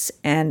Muse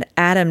and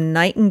Adam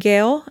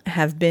Nightingale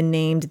have been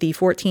named the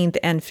 14th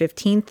and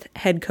 15th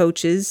head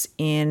coaches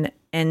in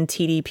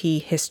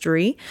NTDP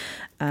history.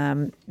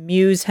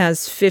 Muse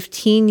has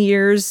 15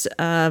 years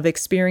of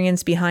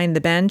experience behind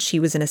the bench. He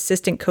was an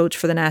assistant coach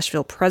for the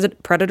Nashville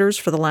Predators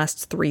for the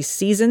last 3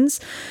 seasons,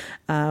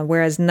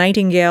 whereas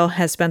Nightingale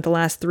has spent the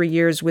last 3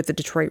 years with the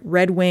Detroit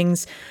Red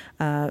Wings,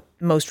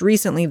 most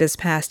recently this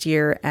past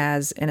year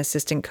as an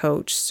assistant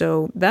coach.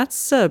 So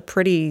that's a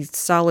pretty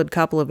solid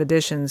couple of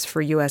additions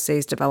for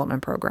USA's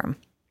development program.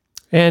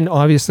 And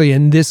obviously,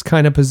 in this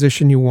kind of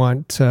position, you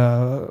want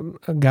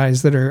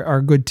guys that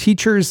are good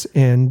teachers,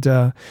 and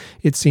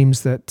it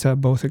seems that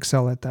both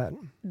excel at that.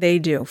 They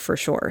do, for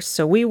sure.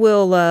 So we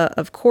will,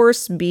 of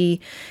course,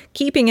 be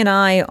keeping an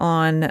eye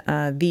on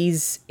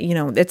these.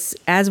 It's,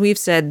 as we've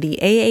said,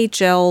 the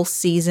AHL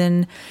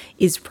season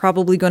is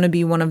probably going to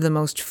be one of the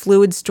most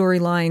fluid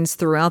storylines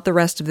throughout the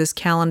rest of this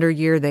calendar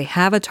year. They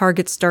have a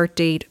target start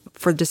date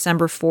for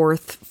December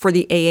 4th for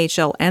the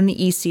AHL and the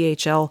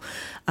ECHL.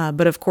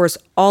 But of course,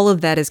 all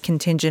of that is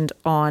contingent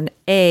on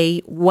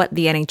what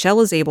the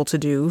NHL is able to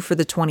do for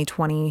the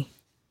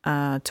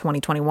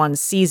 2020-2021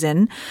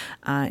 season.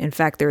 In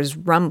fact, there's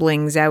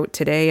rumblings out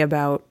today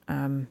about,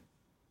 I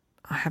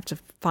have to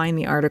find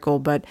the article,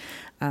 but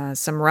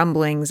some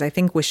rumblings. I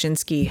think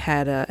Wyshynski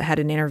had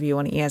an interview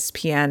on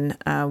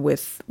ESPN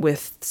with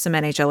some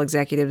NHL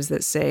executives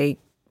that say,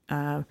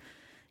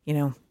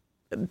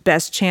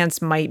 best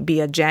chance might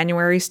be a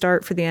January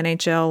start for the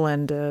NHL,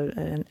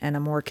 and a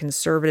more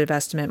conservative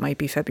estimate might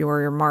be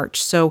February or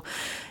March. So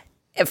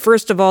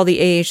first of all,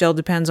 the AHL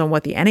depends on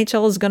what the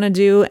NHL is going to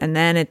do, and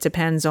then it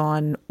depends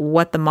on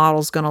what the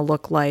model's going to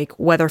look like,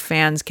 whether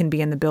fans can be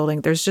in the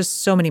building. There's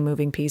just so many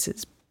moving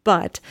pieces.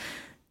 But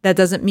that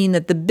doesn't mean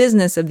that the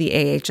business of the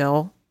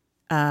AHL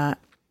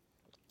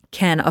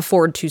can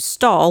afford to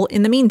stall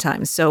in the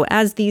meantime. So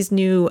as these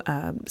new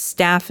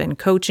staff and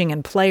coaching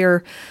and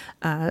player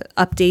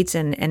updates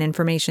and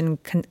information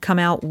come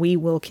out, we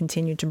will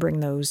continue to bring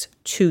those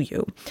to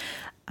you.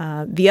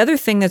 The other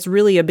thing that's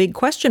really a big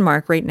question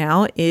mark right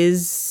now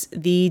is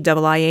the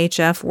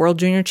IIHF World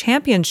Junior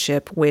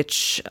Championship,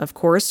 which, of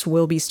course,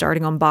 will be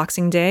starting on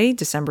Boxing Day,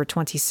 December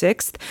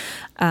 26th,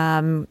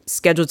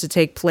 scheduled to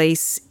take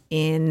place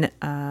in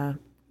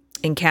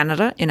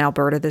Canada, in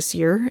Alberta this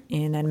year,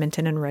 in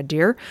Edmonton and Red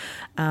Deer.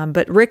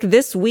 But Rick,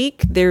 this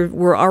week,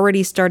 we're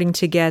already starting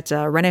to get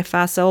René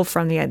Fassel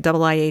from the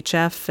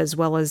IIHF, as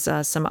well as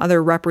some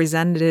other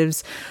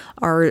representatives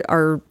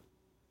are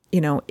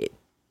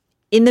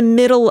in the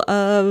middle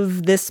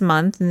of this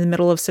month, in the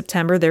middle of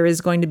September, there is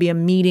going to be a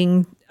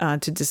meeting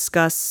to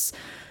discuss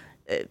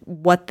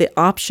what the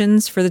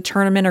options for the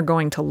tournament are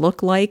going to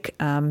look like.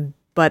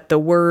 But the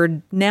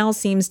word now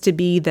seems to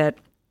be that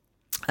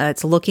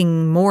it's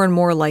looking more and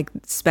more like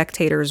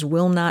spectators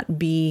will not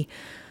be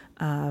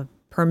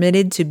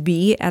permitted to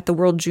be at the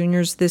World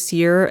Juniors this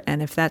year.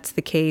 And if that's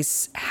the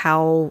case,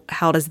 how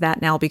does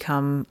that now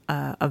become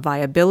a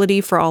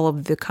viability for all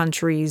of the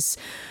countries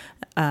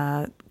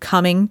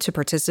coming to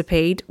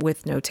participate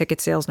with no ticket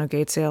sales, no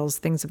gate sales,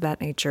 things of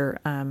that nature?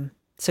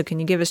 So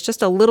can you give us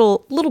just a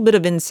little bit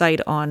of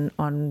insight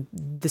on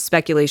the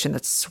speculation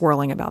that's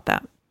swirling about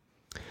that?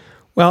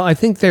 Well, I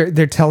think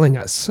they're telling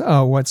us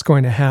what's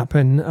going to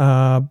happen.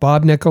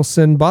 Bob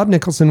Nicholson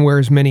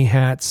wears many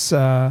hats.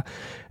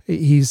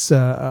 He's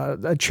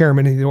a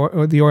chairman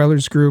of the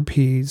Oilers group.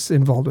 He's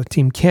involved with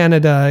Team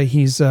Canada.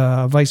 He's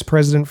vice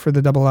president for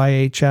the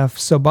IIHF.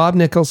 So Bob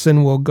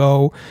Nicholson will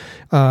go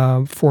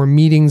for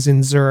meetings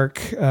in Zurich,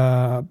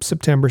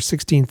 September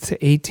 16th to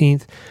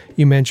 18th.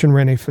 You mentioned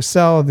René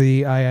Fassel,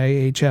 the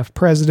IIHF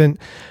president.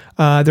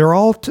 They're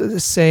all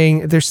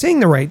saying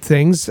the right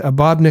things.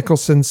 Bob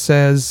Nicholson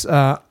says,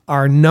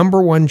 our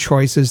number one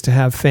choice is to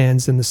have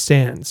fans in the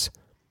stands.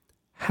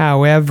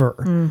 However,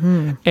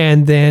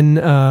 and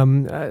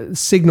then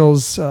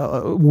signals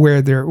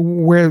where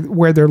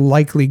they're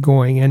likely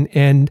going,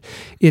 and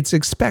it's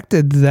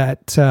expected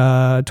that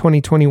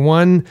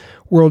 2021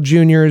 World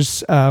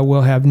Juniors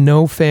will have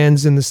no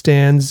fans in the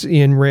stands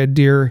in Red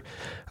Deer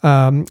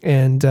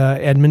and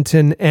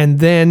Edmonton, and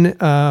then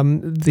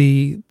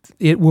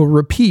it will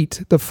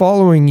repeat the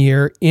following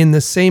year in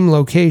the same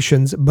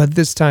locations, but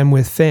this time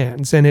with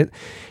fans. And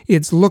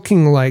it's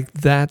looking like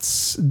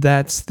that's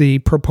the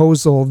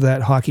proposal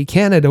that Hockey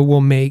Canada will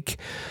make.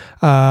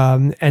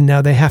 And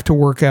now they have to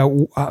work out,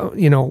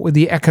 with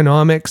the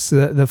economics,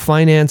 the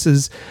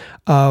finances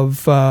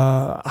of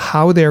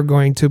how they're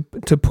going to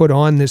put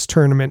on this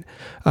tournament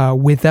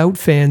without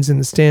fans in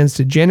the stands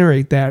to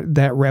generate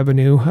that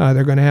revenue.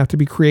 They're going to have to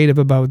be creative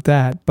about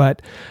that.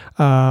 But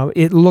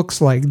it looks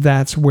like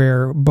that's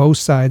where both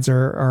sides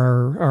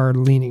are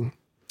leaning.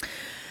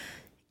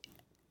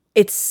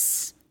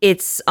 It's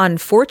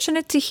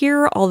unfortunate to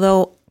hear,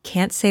 although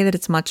can't say that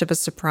it's much of a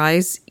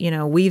surprise.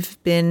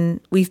 We've been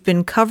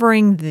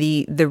covering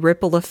the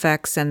ripple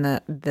effects and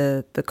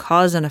the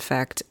cause and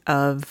effect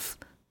of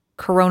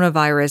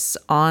coronavirus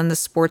on the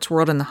sports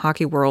world and the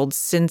hockey world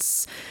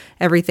since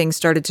everything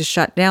started to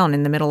shut down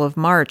in the middle of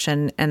March.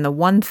 And the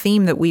one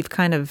theme that we've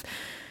kind of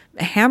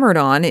hammered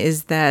on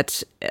is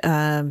that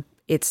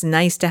it's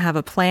nice to have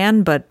a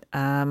plan, but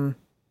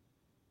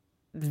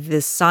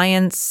the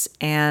science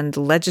and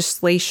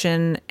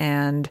legislation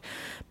and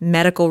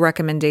medical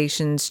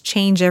recommendations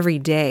change every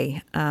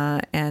day.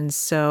 And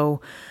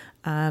so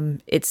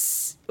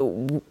it's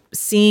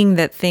seeing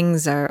that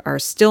things are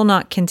still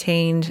not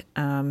contained,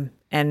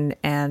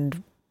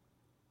 and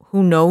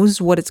who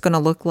knows what it's going to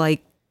look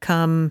like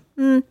come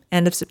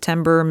end of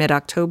September,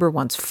 mid-October,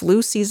 once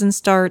flu season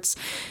starts.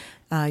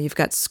 You've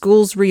got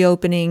schools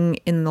reopening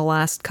in the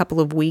last couple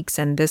of weeks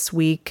and this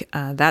week.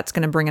 That's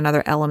going to bring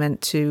another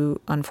element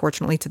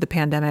unfortunately, to the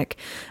pandemic.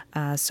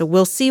 So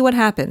we'll see what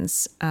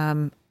happens.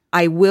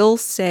 I will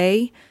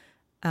say,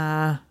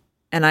 and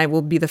I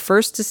will be the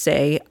first to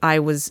say, I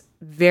was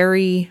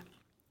very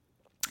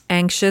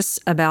anxious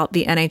about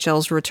the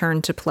NHL's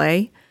return to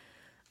play.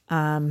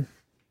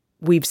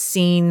 We've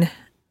seen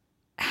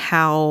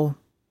how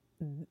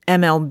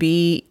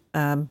MLB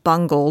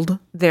bungled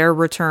their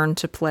return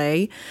to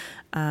play.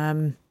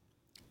 The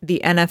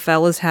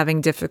NFL is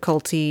having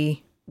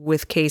difficulty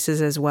with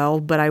cases as well,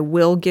 but I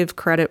will give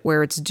credit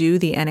where it's due.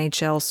 The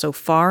NHL so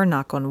far,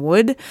 knock on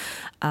wood,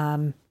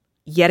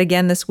 yet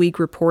again this week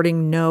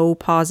reporting no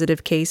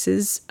positive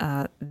cases.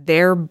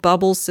 Their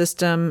bubble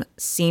system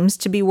seems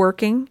to be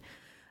working,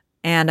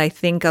 and I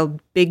think a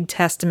big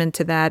testament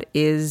to that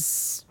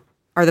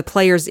are the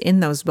players in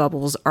those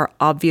bubbles are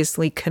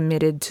obviously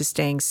committed to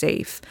staying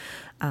safe.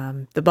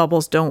 The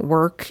bubbles don't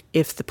work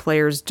if the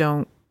players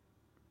don't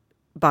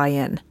buy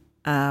in.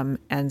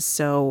 And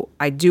so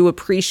I do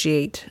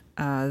appreciate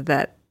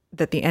that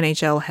the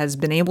NHL has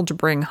been able to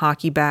bring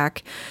hockey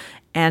back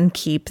and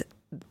keep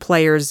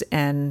players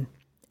and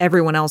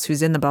everyone else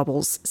who's in the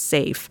bubbles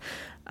safe.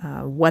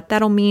 What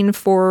that'll mean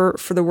for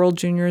the World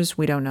Juniors,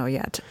 we don't know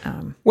yet.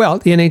 Well,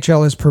 the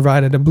NHL has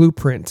provided a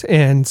blueprint,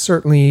 and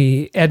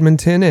certainly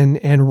Edmonton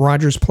and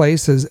Rogers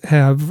Place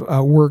have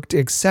worked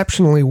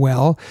exceptionally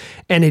well.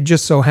 And it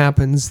just so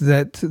happens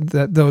that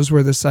those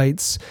were the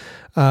sites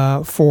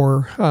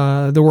for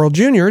the World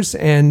Juniors,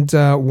 and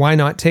why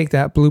not take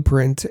that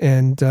blueprint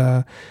and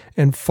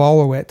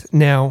follow it?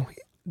 Now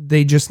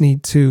they just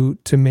need to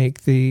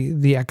make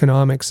the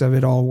economics of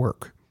it all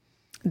work.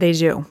 They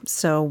do.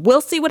 So we'll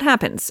see what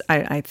happens.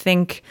 I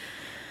think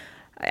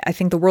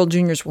the World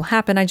Juniors will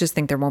happen. I just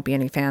think there won't be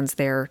any fans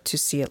there to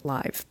see it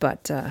live.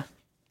 But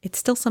it's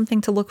still something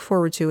to look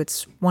forward to.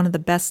 It's one of the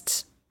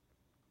best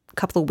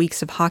couple of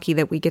weeks of hockey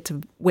that we get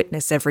to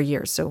witness every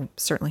year. So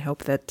certainly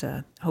hope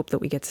that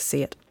we get to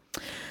see it.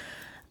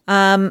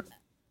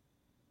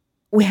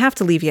 We have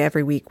to leave you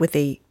every week with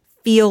a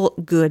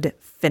feel-good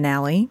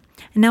finale.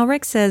 And now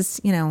Rick says,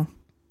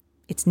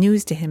 it's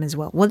news to him as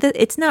well. Well,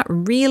 it's not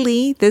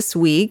really this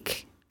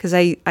week, because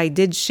I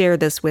did share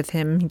this with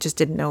him. He just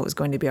didn't know it was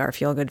going to be our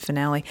feel-good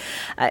finale.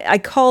 I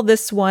call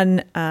this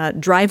one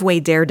Driveway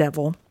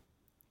Daredevil,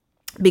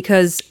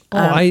 because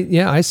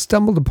I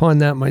stumbled upon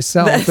that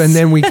myself, and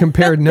then we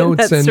compared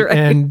notes, this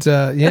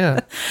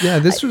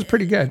was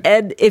pretty good.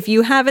 And if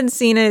you haven't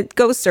seen it,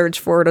 go search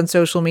for it on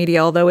social media,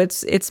 although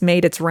it's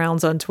made its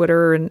rounds on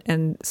Twitter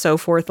and so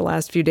forth the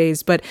last few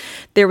days. But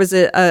there was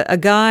a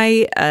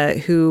guy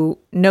who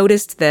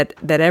noticed that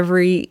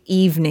every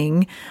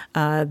evening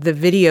the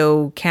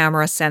video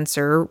camera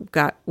sensor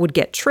would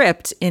get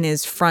tripped in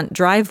his front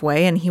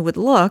driveway, and he would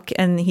look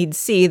and he'd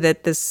see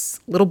that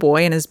this little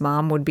boy and his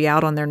mom would be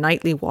out on their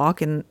nightly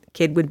walk, and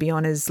kid would be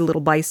on his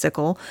little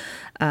bicycle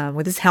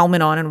with his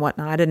helmet on and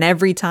whatnot. And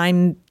every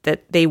time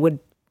that they would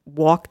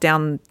walk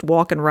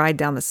and ride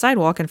down the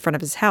sidewalk in front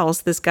of his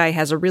house. This guy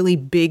has a really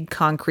big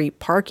concrete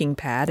parking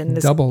pad, and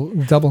this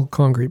double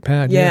concrete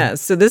pad. Yeah.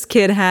 So this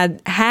kid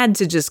had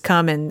to just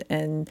come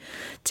and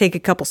take a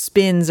couple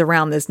spins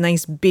around this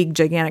nice big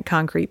gigantic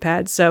concrete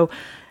pad. So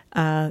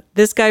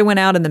this guy went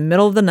out in the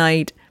middle of the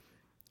night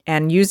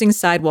and, using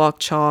sidewalk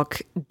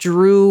chalk,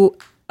 drew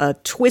a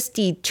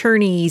twisty,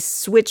 turny,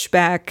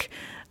 switchback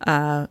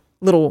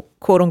little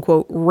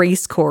quote-unquote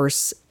race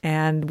course,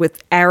 and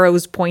with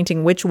arrows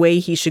pointing which way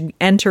he should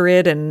enter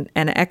it and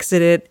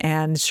exit it.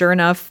 And sure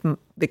enough,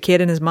 the kid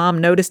and his mom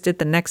noticed it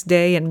the next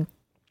day, and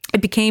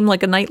it became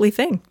like a nightly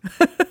thing.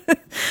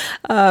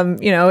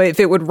 If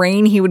it would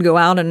rain, he would go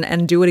out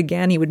and do it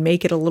again. He would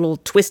make it a little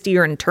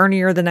twistier and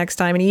turnier the next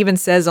time. And he even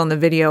says on the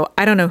video,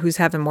 I don't know who's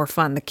having more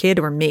fun, the kid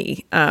or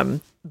me.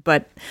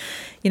 But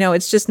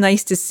it's just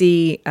nice to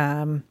see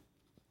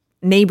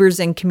neighbors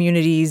and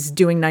communities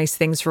doing nice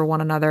things for one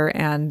another.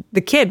 And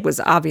the kid was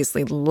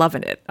obviously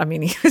loving it. I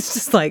mean, he was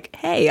just like,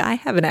 hey, I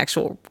have an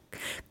actual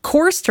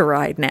course to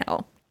ride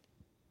now.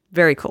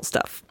 Very cool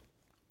stuff.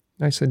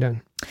 Nicely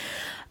done.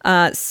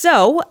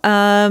 So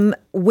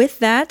with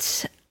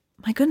that,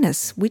 my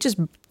goodness, we just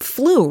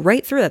flew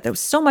right through that. There was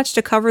so much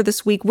to cover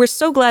this week. We're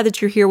so glad that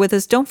you're here with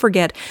us. Don't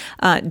forget,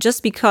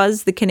 just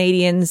because the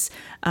Canadiens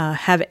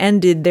have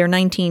ended their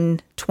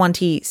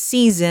 1920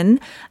 season,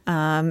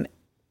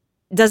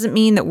 doesn't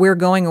mean that we're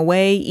going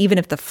away. Even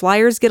if the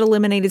Flyers get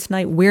eliminated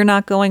tonight, we're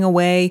not going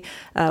away.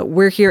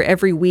 We're here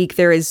every week.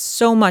 There is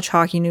so much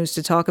hockey news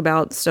to talk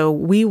about, so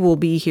we will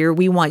be here.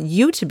 We want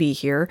you to be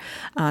here.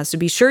 So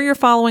be sure you're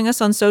following us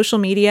on social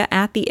media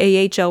at the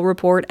AHL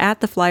Report, at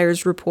the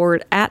Flyers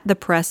Report, at the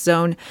Press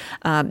Zone.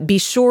 Be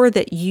sure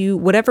that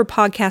whatever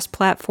podcast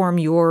platform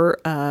you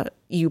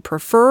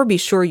prefer, be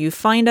sure you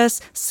find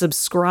us,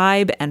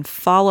 subscribe, and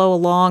follow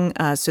along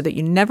so that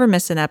you never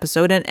miss an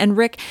episode. And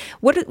Rick,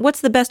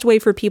 what's the best way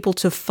for people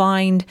to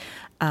find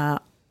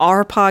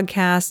our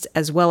podcast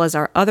as well as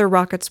our other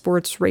Rocket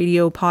Sports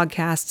Radio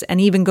podcasts,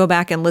 and even go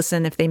back and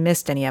listen if they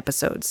missed any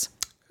episodes?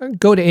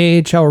 Go to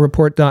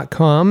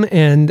ahlreport.com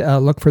and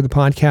look for the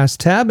podcast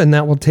tab, and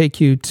that will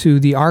take you to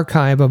the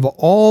archive of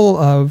all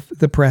of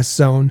the Press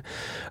Zone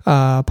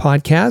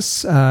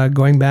podcasts,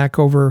 going back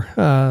over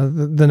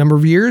the number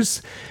of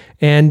years.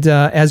 And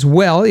as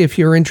well, if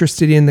you're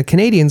interested in the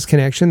Canadiens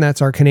Connection,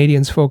 that's our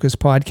Canadiens Focus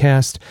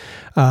podcast.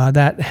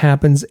 That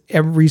happens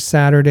every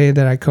Saturday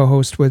that I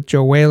co-host with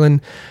Joe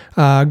Whalen.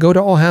 Go to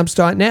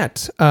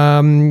allhabs.net.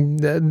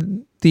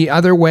 The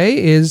other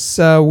way is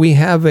we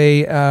have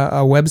a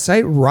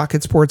website,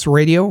 Rocket Sports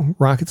Radio,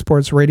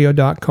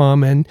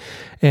 rocketsportsradio.com,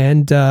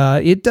 and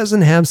it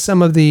doesn't have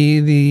some of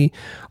the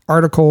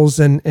articles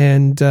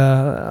and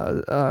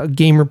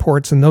game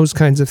reports and those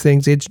kinds of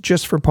things. It's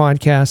just for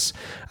podcasts,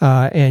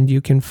 and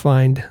you can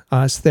find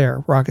us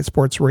there,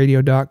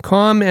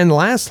 rocketsportsradio.com. And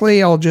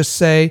lastly, I'll just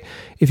say,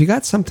 if you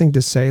got something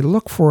to say,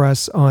 look for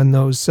us on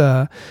those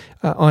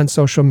on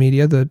social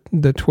media,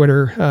 the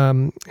Twitter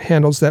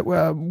handles that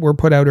were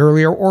put out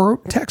earlier, or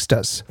text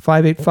us,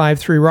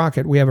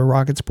 5853-ROCKET. We have a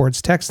Rocket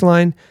Sports text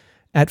line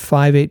at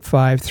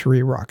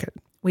 5853-ROCKET.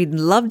 We'd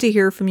love to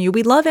hear from you.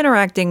 We love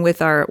interacting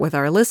with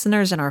our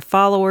listeners and our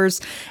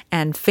followers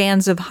and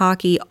fans of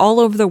hockey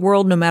all over the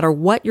world, no matter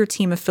what your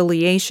team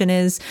affiliation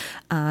is.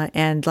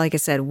 And like I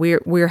said,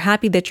 we're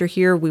happy that you're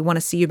here. We want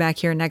to see you back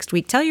here next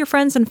week. Tell your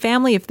friends and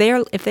family if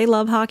they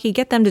love hockey,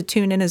 get them to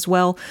tune in as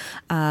well.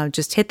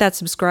 Just hit that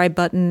subscribe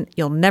button.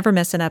 You'll never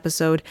miss an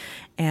episode.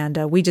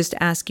 And we just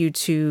ask you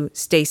to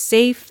stay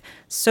safe,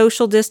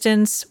 social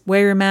distance,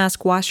 wear your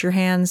mask, wash your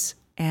hands,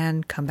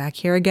 and come back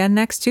here again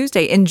next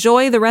Tuesday.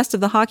 Enjoy the rest of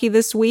the hockey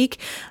this week.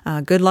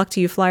 Good luck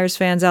to you Flyers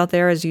fans out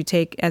there as you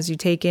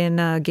take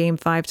in Game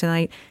 5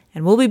 tonight.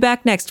 And we'll be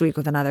back next week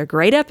with another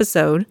great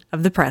episode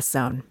of The Press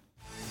Zone.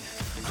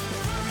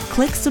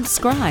 Click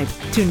subscribe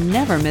to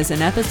never miss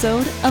an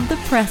episode of The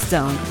Press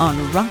Zone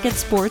on Rocket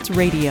Sports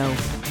Radio.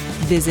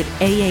 Visit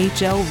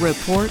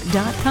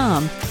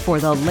ahlreport.com for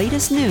the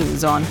latest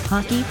news on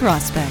hockey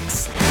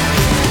prospects.